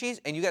made mac and cheese,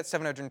 and you got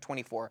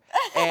 724.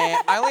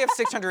 And I only have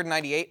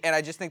 698, and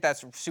I just think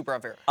that's super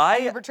unfair.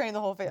 You're betraying the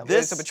whole family.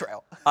 It's a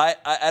betrayal. I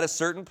at a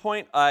certain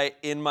point,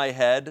 in my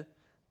head,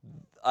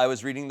 I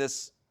was reading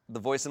this, the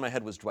voice in my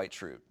head was Dwight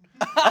Schrute.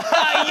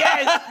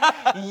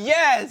 Yes!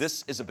 Yes!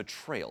 This is a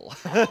betrayal.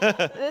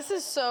 This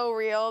is so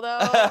real, though.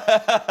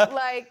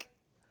 Like,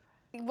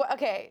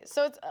 okay,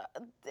 so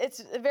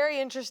it's very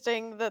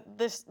interesting that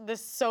this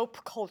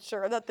soap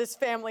culture that this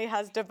family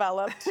has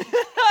developed.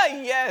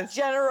 Yes.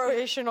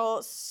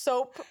 Generational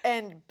soap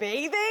and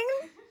bathing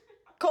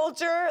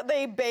culture.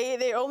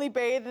 They only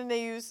bathe and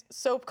they use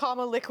soap,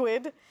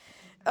 liquid.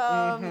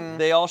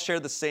 They all share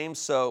the same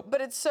soap.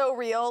 But it's so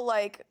real.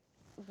 Like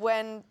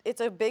when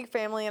it's a big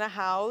family in a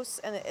house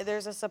and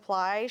there's a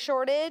supply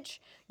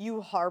shortage,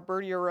 you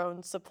harbor your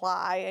own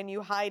supply and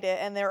you hide it,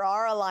 and there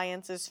are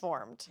alliances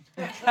formed.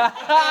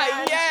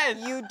 Yes.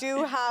 You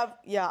do have,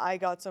 yeah, I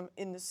got some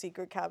in the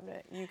secret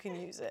cabinet. You can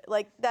use it.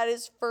 Like, that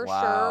is for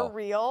Wow. sure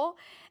real.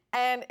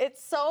 And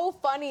it's so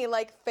funny,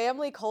 like,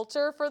 family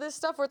culture for this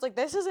stuff, where it's like,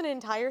 this is an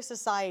entire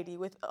society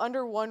with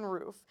under one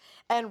roof,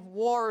 and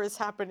war is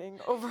happening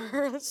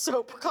over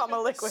soap,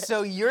 liquid.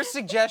 So your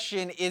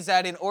suggestion is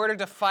that in order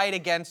to fight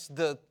against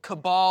the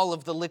cabal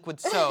of the liquid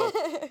soap,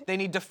 they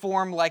need to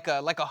form like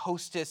a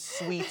hostess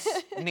sweets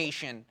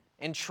nation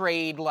and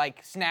trade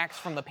like snacks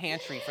from the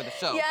pantry for the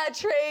soap. Yeah,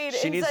 trade,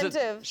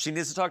 incentives. She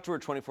needs to talk to her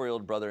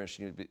 24-year-old brother, and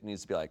she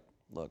needs to be like,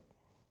 look,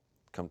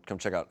 come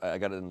check out. I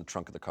got it in the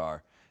trunk of the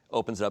car.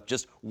 Opens it up,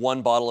 just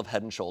one bottle of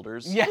Head and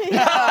Shoulders.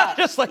 Yeah.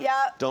 Just like,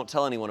 Yeah. don't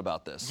tell anyone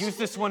about this. Use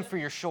this one for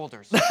your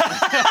shoulders. Oh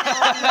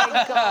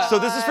my God. So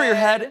this is for your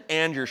head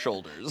and your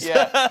shoulders.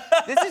 Yeah.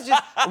 This is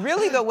just,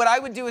 really though, what I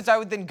would do is I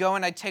would then go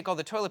and I'd take all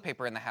the toilet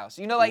paper in the house.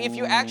 You know, like if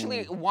you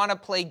actually want to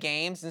play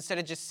games, instead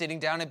of just sitting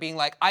down and being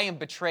like, I am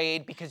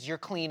betrayed because you're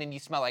clean and you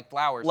smell like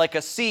flowers. Like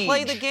a siege.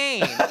 Play the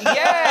game.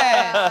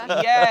 Yes.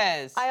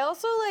 Yes. I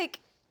also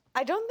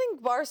I don't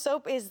think bar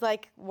soap is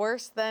like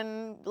worse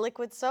than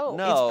liquid soap.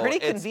 No, pretty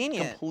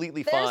convenient. It's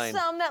completely There's fine.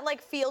 some that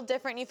like feel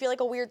different. You feel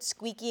like a weird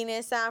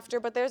squeakiness after,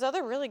 but there's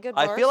other really good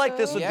bar I feel like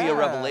this soap. would be a Yeah.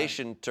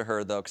 revelation to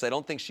her though, because I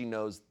don't think she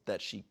knows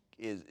that she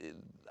is.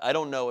 I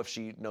don't know if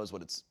she knows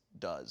what it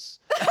does.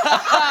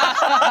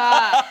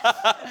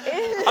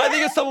 I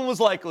think if someone was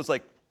like,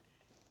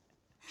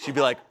 she'd be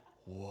like,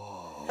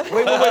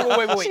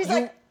 Wait. She's You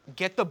like-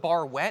 get the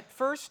bar wet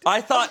first?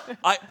 I thought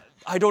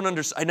I don't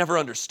understand. I never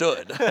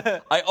understood.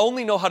 I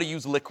only know how to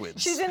use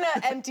liquids. She's in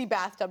an empty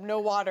bathtub, no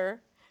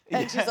water,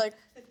 and she's like,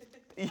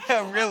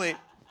 Yeah, really.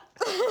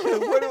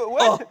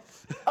 What?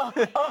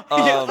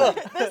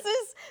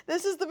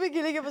 this is the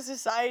beginning of a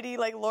society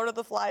like Lord of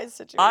the Flies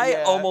situation.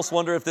 I almost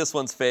wonder if this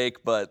one's fake,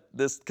 but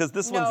because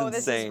this No, one's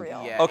this is insane.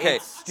 real. Yeah, Okay,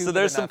 it's so stupid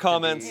there's some enough to be-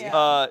 comments.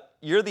 Yeah.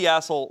 You're the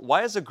asshole.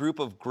 Why is a group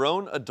of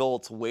grown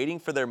adults waiting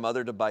for their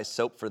mother to buy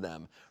soap for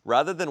them?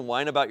 Rather than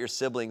whine about your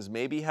siblings,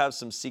 maybe have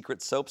some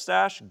secret soap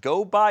stash?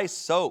 Go buy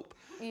soap.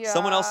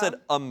 Someone else Yeah. said,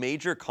 a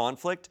major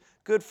conflict?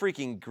 Good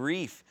freaking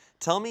grief.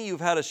 Tell me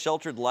you've had a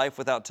sheltered life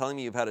without telling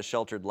me you've had a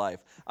sheltered life.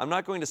 I'm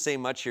not going to say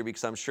much here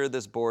because I'm sure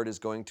this board is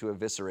going to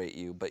eviscerate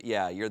you, but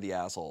yeah, you're the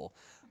asshole.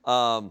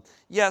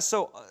 Yeah,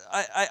 so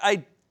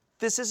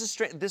this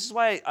is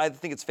why I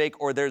think it's fake,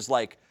 or there's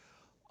like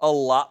a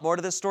lot more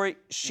to this story.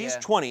 She's Yeah.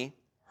 20,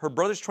 her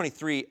brother's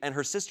 23, and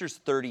her sister's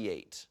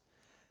 38.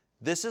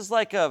 This is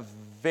like a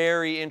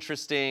very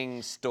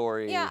interesting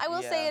story. Yeah, I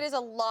will say Yeah. it is a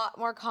lot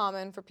more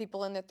common for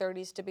people in their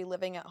 30s to be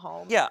living at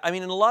home. Yeah, I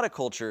mean, in a lot of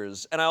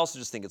cultures, and I also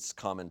just think it's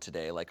common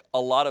today, like a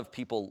lot of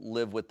people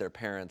live with their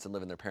parents and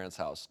live in their parents'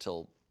 house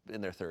till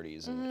in their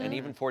 30s and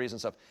even 40s and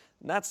stuff.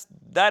 And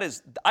that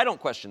is, I don't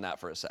question that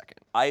for a second.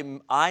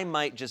 I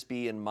might just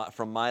be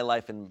from my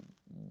life and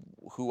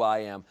who I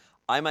am,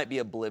 I might be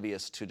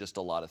oblivious to just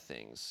a lot of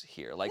things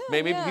here. Like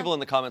maybe yeah. people in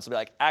the comments will be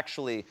like,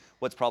 actually,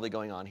 what's probably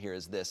going on here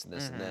is this and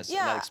this and this, and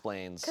that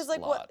explains Because a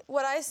like lot.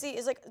 what I see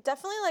is like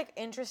definitely like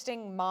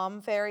interesting mom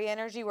fairy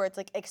energy where it's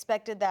like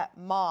expected that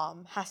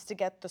mom has to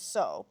get the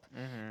soap.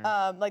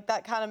 Like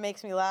that kind of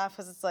makes me laugh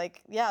because it's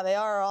like, yeah, they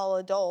are all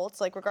adults.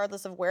 Like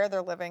regardless of where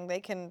they're living, they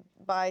can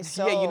buy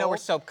soap. Yeah, you know where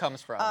soap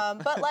comes from.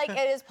 But like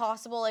it is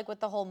possible, like with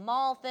the whole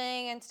mall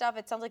thing and stuff,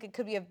 it sounds like it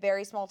could be a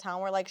very small town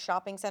where like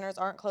shopping centers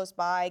aren't close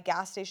by,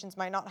 gas stations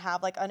might not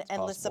have like an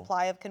endless possible.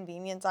 supply of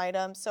convenience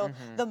items. So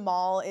the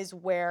mall is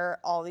where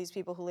all these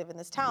people who live in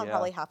this town Yeah.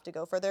 probably have to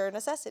go for their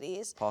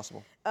necessities.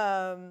 Possible.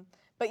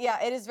 But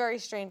yeah, it is very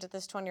strange that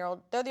this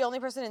 20-year-old, they're the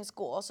only person in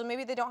school, so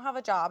maybe they don't have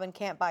a job and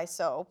can't buy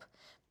soap,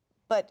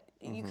 but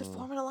you could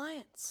form an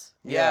alliance.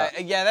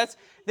 Yeah,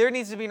 there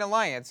needs to be an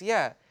alliance,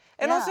 yeah.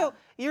 And Yeah. also,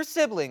 your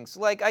siblings,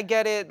 like, I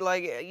get it,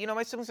 like, you know,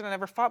 my siblings and I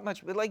never fought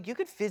much, but, like, you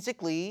could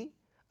physically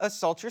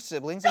assault your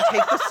siblings and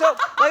take the soap.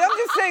 Like, I'm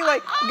just saying,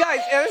 like, guys,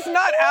 it's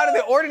not out of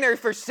the ordinary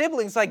for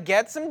siblings. Like,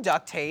 get some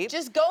duct tape.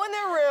 Just go in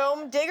their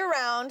room, dig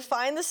around,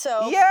 find the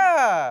soap.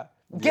 Yeah.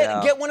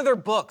 Yeah. Get one of their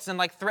books and,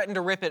 like, threaten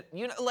to rip it.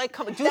 You know, like,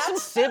 come on, do some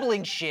That's-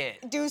 sibling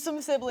shit. Do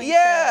some sibling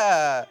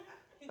Yeah.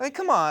 Like,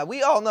 come on.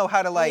 We all know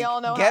how to, like,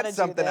 all know how get to do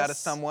something out of this.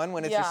 someone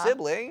when it's Yeah. your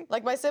sibling.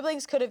 Like my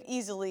siblings could have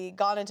easily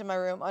gone into my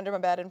room under my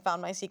bed and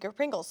found my secret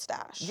Pringles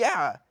stash.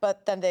 Yeah.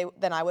 But then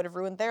I would have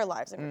ruined their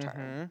lives in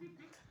return.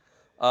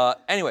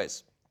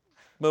 Anyways,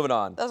 moving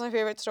on. That was my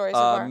favorite story so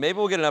far. Maybe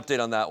we'll get an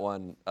update on that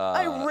one.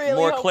 I really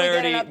more hope we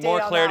get an update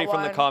more on clarity that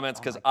from the one. comments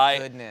because my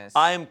goodness.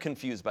 I am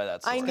confused by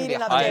that story. I need be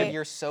an a hundred update.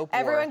 year soap war.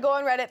 Everyone go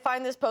on Reddit,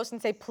 find this post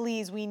and say,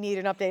 please, we need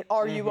an update.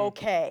 Are you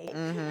okay?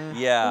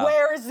 Yeah.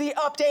 Where is the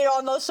update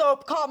on the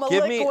soap,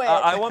 Give liquid? me.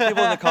 I want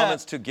people in the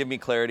comments to give me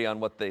clarity on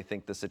what they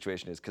think the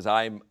situation is because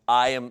I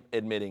am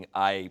admitting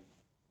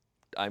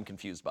I'm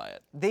confused by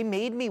it. They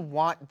made me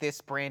want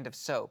this brand of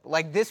soap.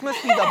 Like, this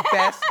must be the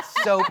best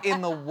soap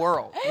in the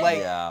world. Like,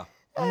 Yeah.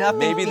 nothing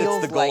Maybe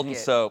feels that's the like golden it.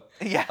 soap.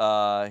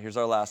 Yeah. Here's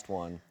our last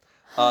one.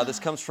 This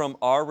comes from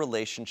Our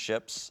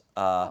Relationships.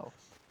 It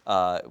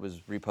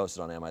was reposted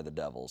on Am I the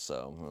Devil,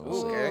 so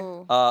we'll see.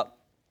 Okay.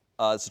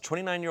 It's a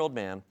 29-year-old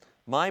man.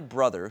 My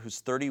brother, who's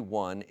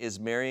 31, is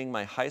marrying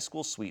my high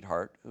school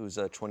sweetheart, who's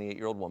a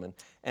 28-year-old woman,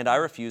 and I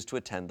refuse to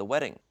attend the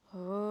wedding.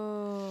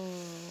 Ooh.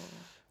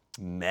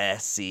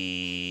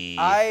 Messy.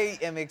 I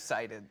am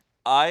excited.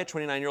 I, a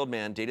 29-year-old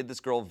man, dated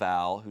this girl,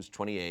 Val, who's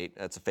 28,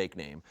 that's a fake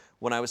name,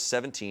 when I was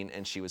 17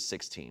 and she was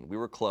 16. We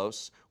were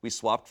close. We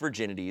swapped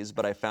virginities,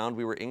 but I found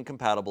we were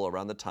incompatible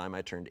around the time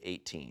I turned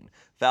 18.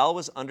 Val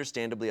was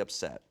understandably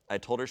upset. I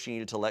told her she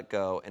needed to let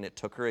go, and it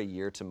took her a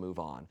year to move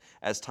on.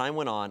 As time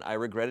went on, I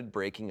regretted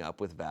breaking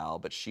up with Val,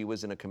 but she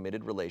was in a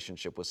committed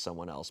relationship with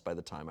someone else by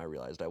the time I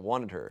realized I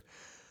wanted her.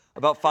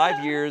 About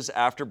 5 years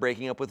after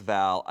breaking up with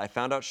Val, I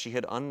found out she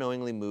had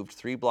unknowingly moved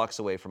 3 blocks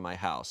away from my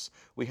house.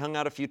 We hung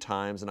out a few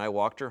times, and I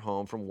walked her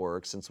home from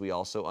work since we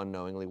also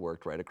unknowingly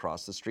worked right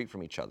across the street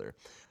from each other.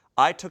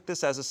 I took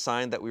this as a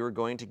sign that we were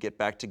going to get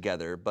back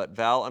together, but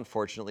Val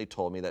unfortunately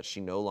told me that she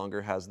no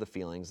longer has the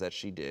feelings that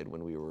she did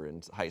when we were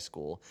in high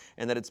school,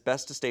 and that it's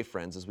best to stay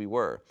friends as we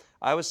were.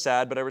 I was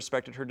sad, but I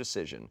respected her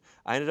decision.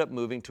 I ended up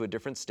moving to a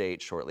different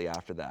state shortly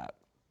after that.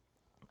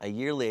 A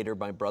year later,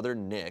 my brother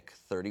Nick,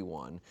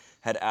 31,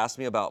 had asked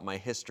me about my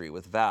history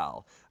with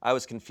Val. I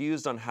was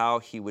confused on how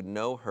he would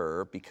know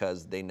her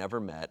because they never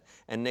met,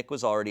 and Nick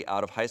was already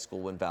out of high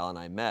school when Val and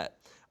I met.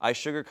 I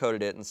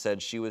sugarcoated it and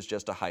said she was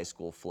just a high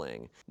school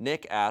fling.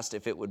 Nick asked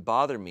if it would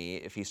bother me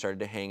if he started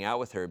to hang out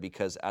with her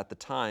because at the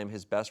time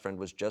his best friend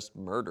was just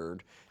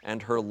murdered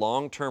and her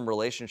long-term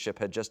relationship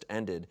had just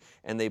ended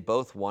and they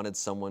both wanted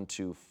someone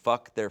to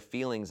fuck their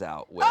feelings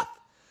out with.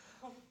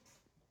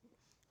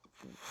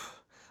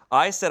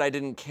 I said I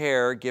didn't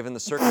care given the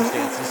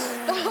circumstances.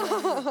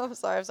 I'm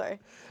sorry.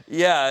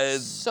 Yeah.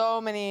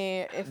 So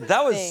many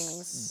That things.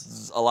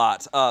 was a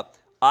lot.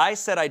 I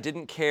said I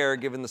didn't care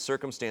given the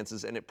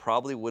circumstances, and it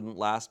probably wouldn't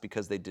last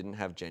because they didn't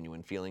have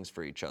genuine feelings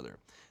for each other.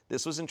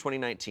 This was in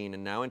 2019,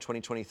 and now in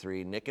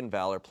 2023, Nick and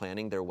Val are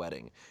planning their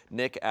wedding.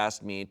 Nick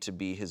asked me to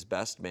be his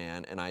best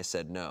man, and I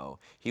said no.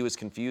 He was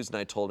confused, and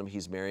I told him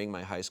he's marrying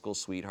my high school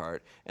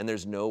sweetheart, and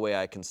there's no way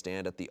I can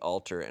stand at the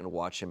altar and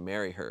watch him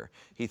marry her.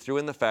 He threw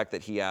in the fact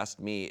that he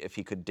asked me if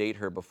he could date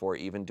her before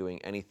even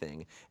doing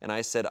anything, and I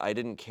said I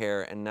didn't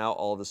care, and now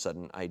all of a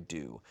sudden I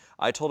do.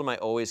 I told him I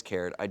always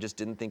cared, I just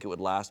didn't think it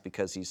would last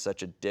because he's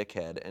such a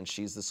dickhead, and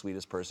she's the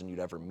sweetest person you'd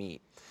ever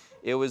meet.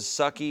 It was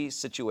a sucky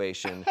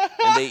situation,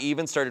 and they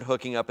even started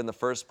hooking up in the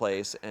first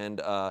place, and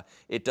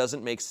it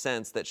doesn't make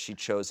sense that she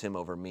chose him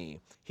over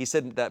me. He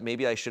said that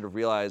maybe I should have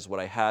realized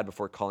what I had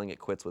before calling it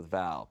quits with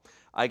Val.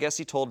 I guess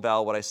he told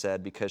Val what I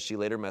said because she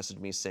later messaged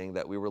me saying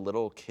that we were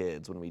little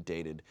kids when we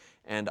dated,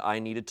 and I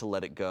needed to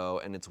let it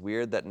go, and it's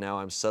weird that now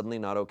I'm suddenly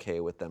not okay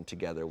with them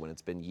together when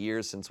it's been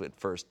years since it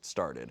first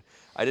started.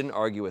 I didn't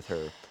argue with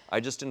her. I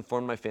just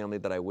informed my family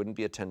that I wouldn't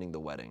be attending the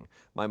wedding.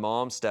 My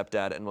mom,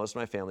 stepdad, and most of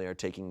my family are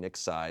taking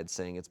Nick's side,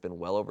 saying it's been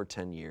well over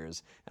 10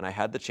 years, and I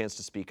had the chance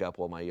to speak up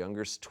while my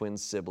younger twin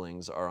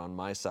siblings are on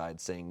my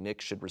side, saying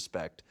Nick should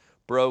respect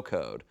bro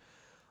code.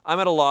 I'm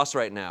at a loss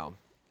right now.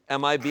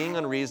 Am I being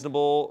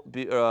unreasonable,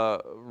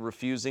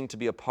 refusing to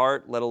be a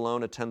part, let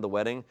alone attend the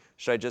wedding?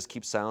 Should I just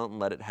keep silent and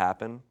let it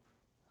happen?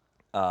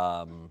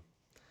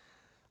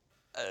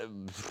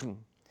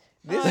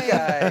 This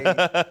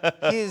guy,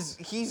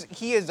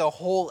 he is a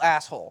whole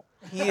asshole.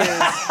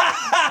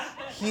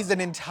 He's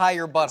an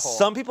entire butthole.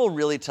 Some people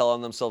really tell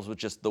on themselves with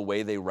just the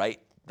way they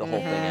write the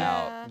whole thing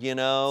out. You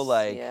know,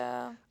 like.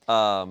 Yeah.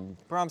 Bro,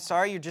 I'm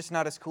sorry you're just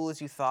not as cool as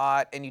you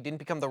thought, and you didn't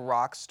become the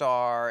rock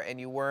star, and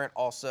you weren't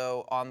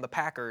also on the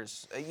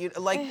Packers.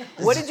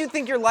 What did you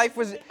think your life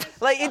was?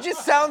 Like, it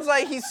just sounds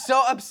like he's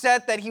so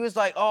upset that he was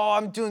like, oh,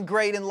 I'm doing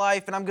great in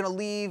life, and I'm gonna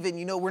leave,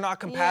 and we're not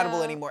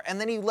compatible anymore.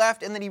 And then he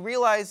left, and then he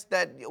realized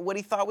that what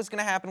he thought was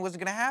gonna happen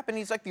wasn't gonna happen.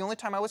 He's like, the only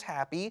time I was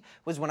happy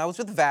was when I was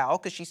with Val,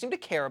 because she seemed to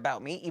care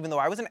about me, even though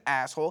I was an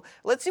asshole.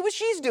 Let's see what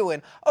she's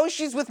doing. Oh,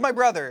 she's with my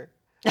brother.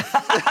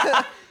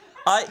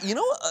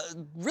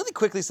 Really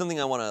quickly, something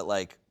I want to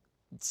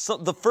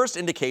the first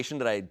indication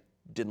that I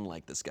didn't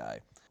like this guy.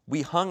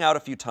 We hung out a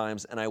few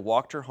times and I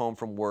walked her home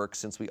from work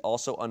since we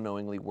also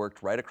unknowingly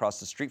worked right across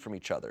the street from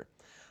each other.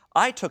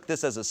 I took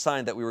this as a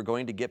sign that we were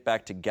going to get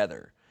back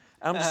together.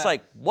 And I'm just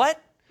like,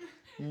 what?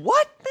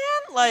 What,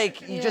 man?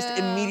 Like, you just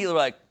immediately were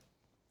like,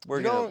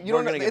 we're gonna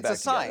get back it's a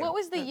sign. together. What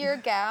was the year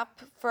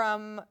gap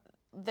from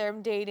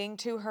them dating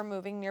to her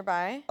moving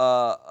nearby?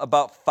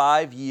 About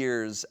 5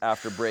 years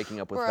after breaking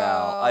up with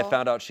Val, I Bro.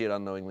 found out she had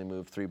unknowingly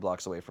moved 3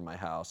 blocks away from my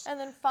house. And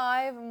then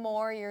 5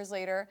 more years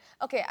later.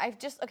 Okay,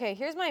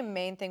 here's my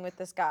main thing with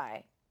this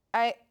guy.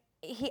 I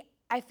feel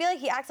like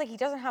he acts like he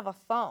doesn't have a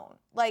phone.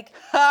 Like,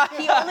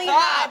 he only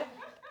had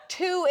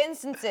 2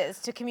 instances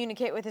to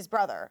communicate with his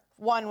brother.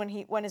 One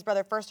when his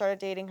brother first started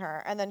dating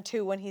her, and then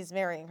 2 when he's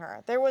marrying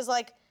her. There was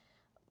like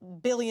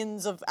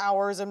billions of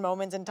hours and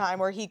moments in time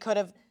where he could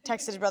have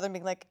texted his brother and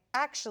been like,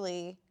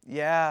 actually,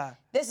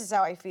 this is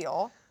how I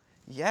feel.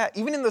 Yeah,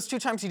 even in those 2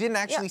 times he didn't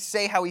actually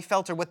say how he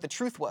felt or what the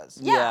truth was.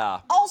 Yeah.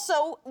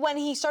 Also, when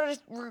he started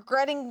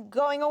regretting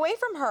going away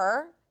from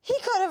her, He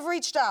could have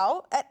reached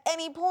out at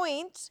any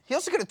point. He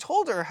also could have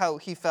told her how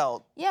he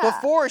felt Yeah.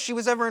 before she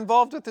was ever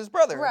involved with his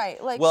brother.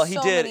 Right. Like Well,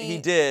 so he many-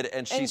 did,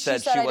 and she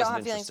said she I don't wasn't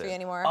have feelings for you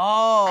interested. anymore.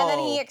 Oh. And then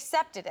he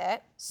accepted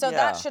it. So Yeah.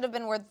 that should have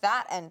been where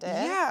that ended.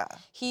 Yeah.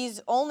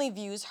 He's only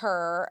views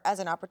her as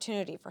an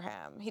opportunity for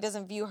him. He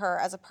doesn't view her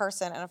as a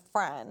person and a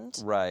friend.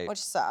 Right.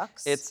 Which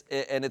sucks. It's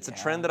a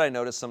trend that I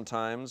notice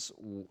sometimes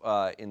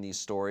in these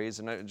stories,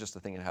 and just a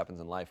thing that happens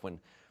in life when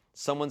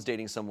someone's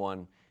dating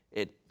someone.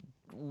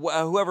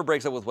 Whoever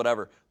breaks up with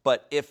whatever.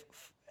 But if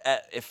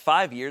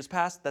 5 years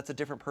pass, that's a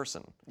different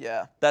person.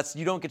 Yeah.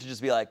 You don't get to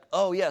just be like,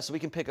 oh yeah, so we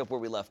can pick up where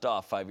we left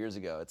off 5 years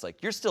ago. It's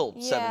like you're still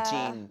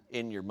 17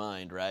 in your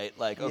mind, right?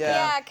 Like, okay.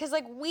 Yeah, because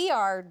like we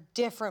are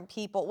different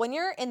people. When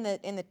you're in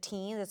the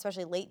teens,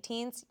 especially late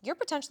teens, you're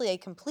potentially a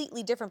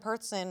completely different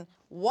person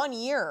 1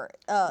 year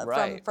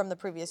Right. from the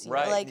previous year.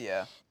 Right. Like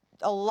Yeah.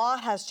 a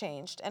lot has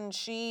changed, and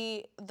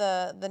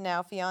the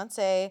now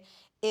fiance,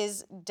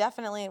 is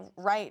definitely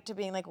right to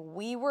being like,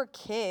 we were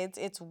kids.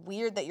 It's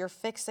weird that you're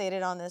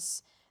fixated on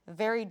this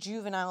very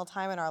juvenile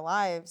time in our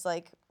lives,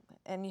 like,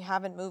 and you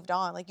haven't moved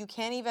on. Like you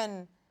can't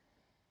even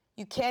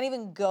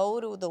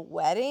go to the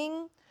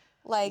wedding.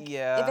 Like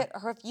Yeah.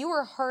 if you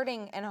were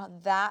hurting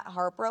and that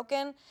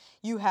heartbroken,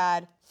 you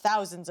had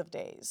thousands of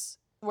days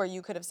where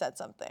you could have said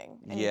something.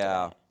 And you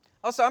Yeah. didn't.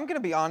 Also, I'm gonna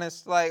be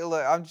honest. Like,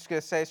 look, I'm just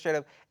gonna say straight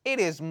up, it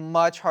is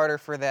much harder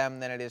for them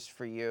than it is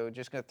for you.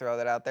 Just gonna throw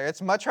that out there.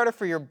 It's much harder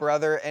for your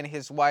brother and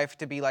his wife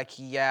to be like,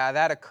 yeah,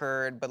 that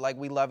occurred, but like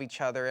we love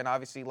each other, and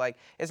obviously like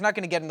it's not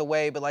gonna get in the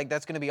way, but like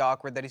that's gonna be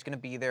awkward that he's gonna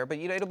be there. But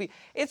you know,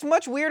 it's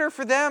much weirder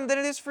for them than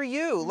it is for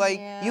you. Like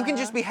you can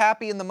just be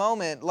happy in the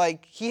moment.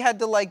 Like he had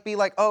to like be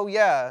like, oh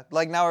yeah,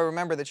 like now I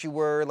remember that you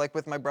were like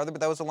with my brother,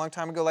 but that was a long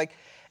time ago. Like.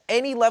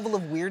 Any level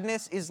of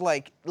weirdness is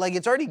like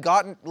it's already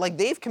gotten, like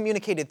they've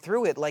communicated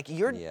through it. Like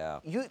you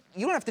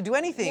don't have to do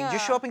anything. Yeah.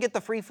 Just show up and get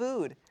the free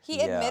food. He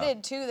Yeah.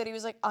 admitted too that he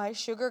was like, I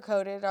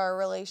sugarcoated our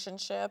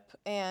relationship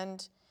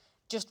and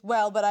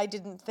but I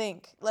didn't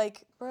think.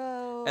 Like,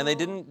 bro. And they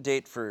didn't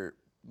date for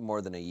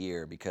more than a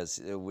year because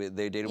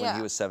they dated when he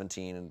Yeah. was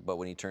 17, but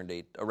when he turned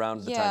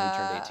around the time he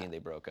turned Yeah. 18, they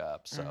broke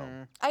up. So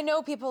I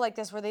know people like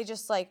this where they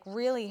just like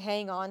really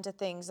hang on to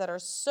things that are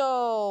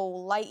so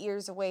light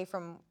years away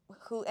from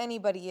who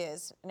anybody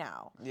is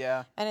now.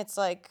 Yeah. And it's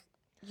like,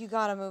 you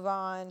gotta move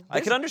on. I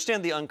can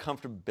understand the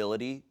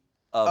uncomfortability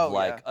of Oh,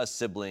 like yeah. a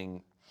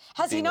sibling.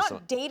 Has he being with not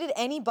someone- dated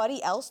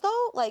anybody else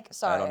though? Like,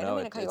 sorry, I I, don't didn't know.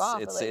 mean to cut you off.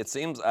 But like, It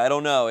seems. I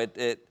don't know.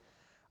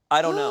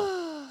 I don't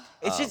know.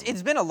 It's just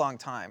it's been a long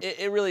time.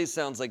 It really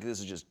sounds like this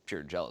is just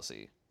pure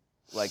jealousy.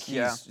 Like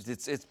Yeah.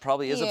 it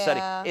probably is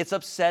upsetting. Yeah. It's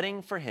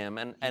upsetting for him,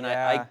 and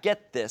I Yeah.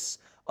 get this.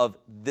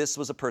 This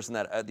was a person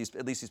that at least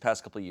these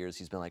past couple of years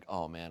he's been like,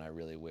 oh man, I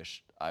really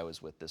wish I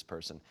was with this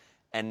person,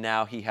 and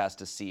now he has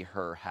to see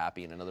her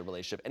happy in another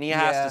relationship, and he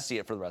has Yeah. to see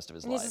it for the rest of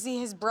his he needs life. to see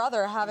his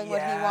brother having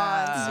what he Yeah.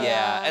 wants.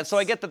 Yeah, and so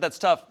I get that that's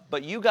tough,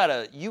 but you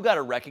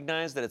gotta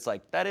recognize that it's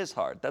like that is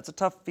hard. That's a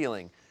tough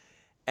feeling.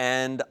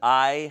 And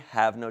I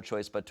have no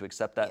choice but to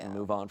accept that and Yeah.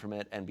 move on from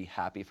it and be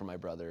happy for my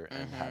brother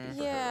and happy for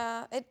her.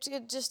 Yeah,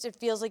 it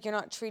feels like you're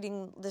not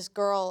treating this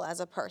girl as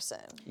a person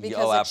because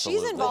oh, like, she's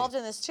absolutely. involved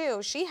in this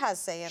too. She has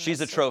say in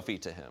She's a this too. trophy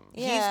to him.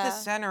 He's Yeah. the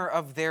center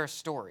of their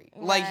story.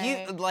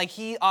 Right. Like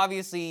he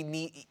obviously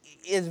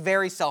is a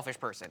very selfish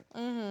person.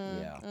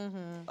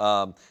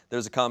 Yeah.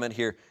 There's a comment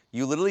here.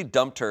 You literally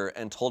dumped her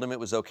and told him it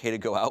was okay to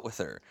go out with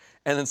her.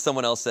 And then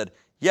someone else said,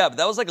 yeah, but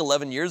that was like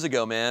 11 years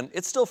ago, man.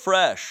 It's still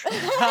fresh.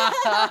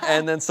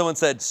 And then someone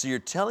said, so you're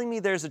telling me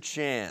there's a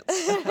chance.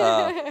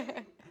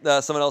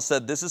 Someone else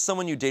said, this is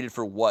someone you dated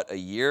for what, a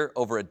year?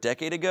 Over a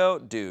decade ago?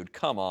 Dude,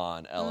 come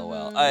on,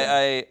 LOL.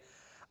 I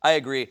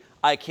agree.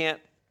 I can't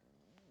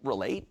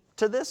relate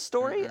to this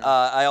story.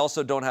 I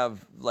also don't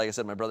have, like I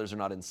said, my brothers are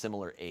not in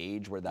similar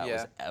age where that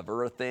was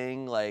ever a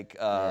thing,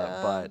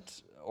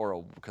 or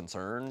a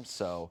concern,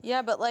 so.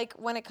 Yeah, but like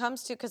when it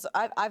comes to, because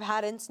I've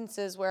had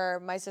instances where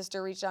my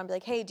sister reached out and be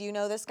like, hey, do you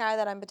know this guy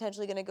that I'm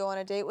potentially going to go on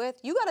a date with?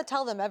 You got to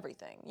tell them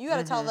everything. You got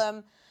to tell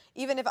them,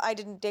 even if I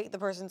didn't date the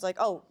person's like,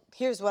 oh,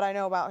 here's what I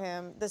know about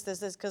him, this,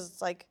 because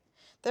it's like,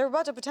 they're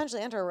about to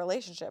potentially enter a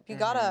relationship. You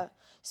got to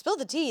spill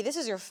the tea. This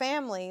is your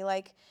family.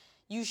 Like,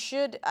 you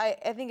should, I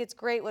think it's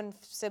great when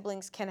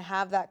siblings can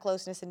have that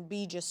closeness and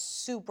be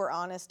just super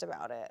honest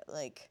about it.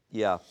 Like,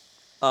 Yeah.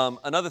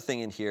 Another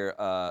thing in here,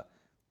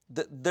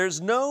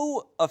 there's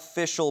no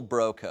official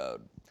bro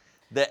code.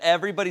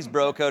 Everybody's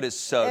bro code is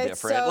so It's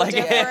different. so Like,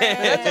 different.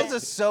 That's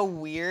just so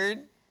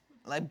weird.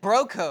 Like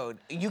bro code.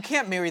 You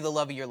can't marry the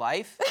love of your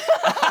life.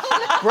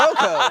 Bro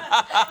code.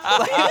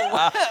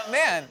 Like,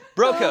 man.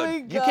 bro my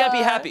code. You can't be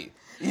God. happy.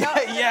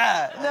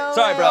 Yeah. no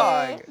Sorry, bro.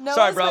 way. Sorry,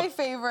 Noah's bro. my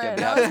favorite.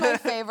 Noah's my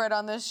favorite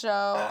on this show.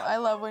 I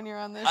love when you're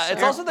on this show.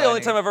 It's also the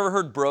only funny. time I've ever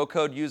heard bro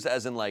code used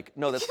as in like,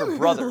 no, that's for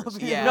brothers.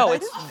 Yeah. No,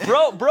 it's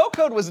bro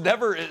code was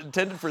never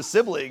intended for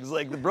siblings.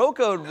 Like the bro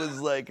code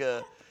was like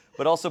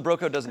but also bro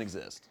code doesn't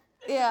exist.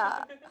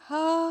 Yeah.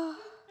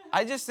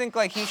 I just think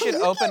like he should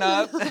open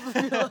up. You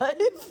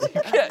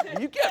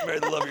can't marry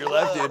the love of your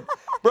life, dude.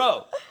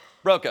 Bro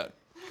code.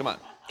 Come on.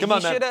 Come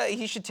on, man.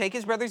 He should take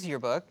his brother's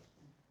yearbook,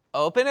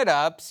 open it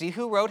up, see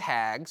who wrote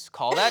Hags,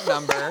 call that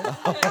number,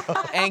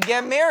 and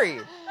get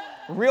married.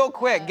 Real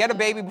quick, get a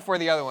baby before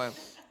the other one.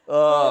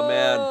 Oh,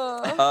 man.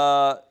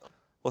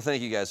 Well,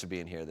 thank you guys for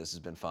being here. This has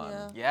been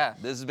fun. Yeah.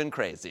 This has been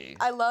crazy.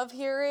 I love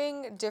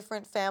hearing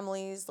different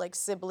families, like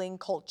sibling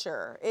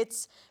culture.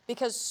 It's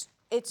because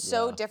it's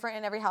so different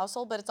in every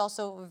household, but it's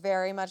also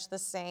very much the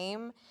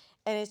same.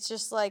 And it's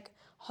just like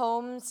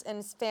homes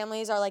and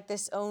families are like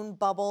this own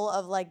bubble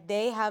of like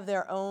they have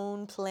their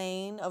own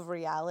plane of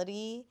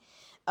reality.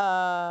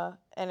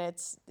 And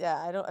it's,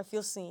 I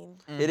feel seen.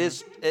 It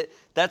is,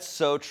 that's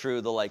so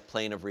true, the like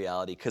plane of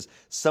reality, because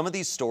some of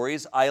these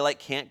stories, I like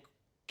can't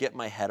get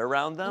my head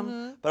around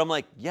them, but I'm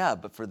like, yeah,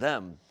 but for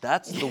them,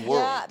 that's the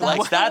world.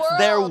 that's that's the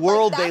their world.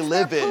 world Like, they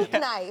live that's their in.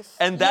 poop knife,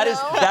 And you that is,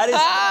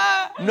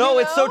 no, You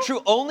it's so know?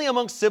 true. Only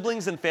amongst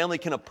siblings and family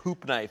can a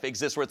poop knife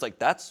exist where it's like,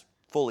 that's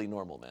fully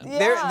normal, man.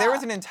 Yeah. There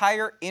was an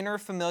entire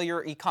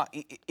interfamiliar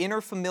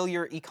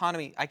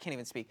economy. I can't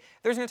even speak.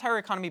 There's an entire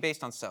economy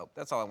based on soap.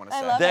 That's all I want to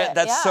say. I love it.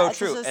 That's Yeah, so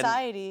it's a true.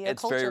 society, and a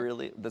it's culture. very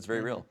really, that's very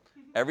real.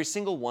 Every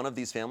single one of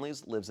these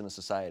families lives in a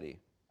society.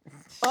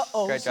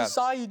 Great job.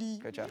 Society.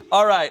 Great job.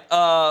 All right.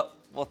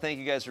 Well, thank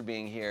you guys for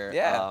being here.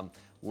 Yeah.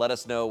 Let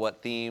us know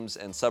what themes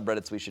and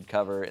subreddits we should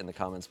cover in the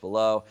comments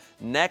below.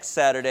 Next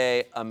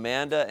Saturday,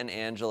 Amanda and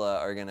Angela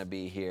are gonna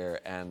be here,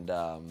 and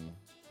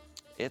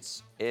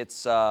it's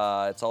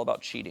all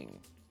about cheating.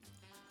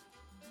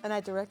 And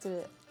I directed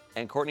it.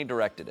 And Courtney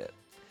directed it.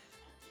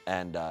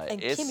 And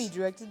it's, Kimmy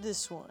directed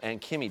this one.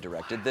 And Kimmy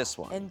directed this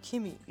one. And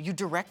Kimmy. You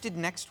directed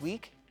next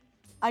week?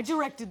 I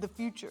directed the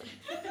future.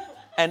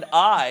 And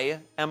I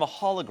am a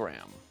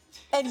hologram.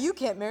 And you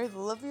can't marry the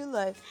love of your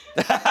life.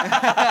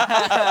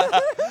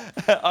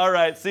 All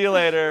right. See you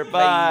later.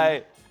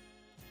 Bye.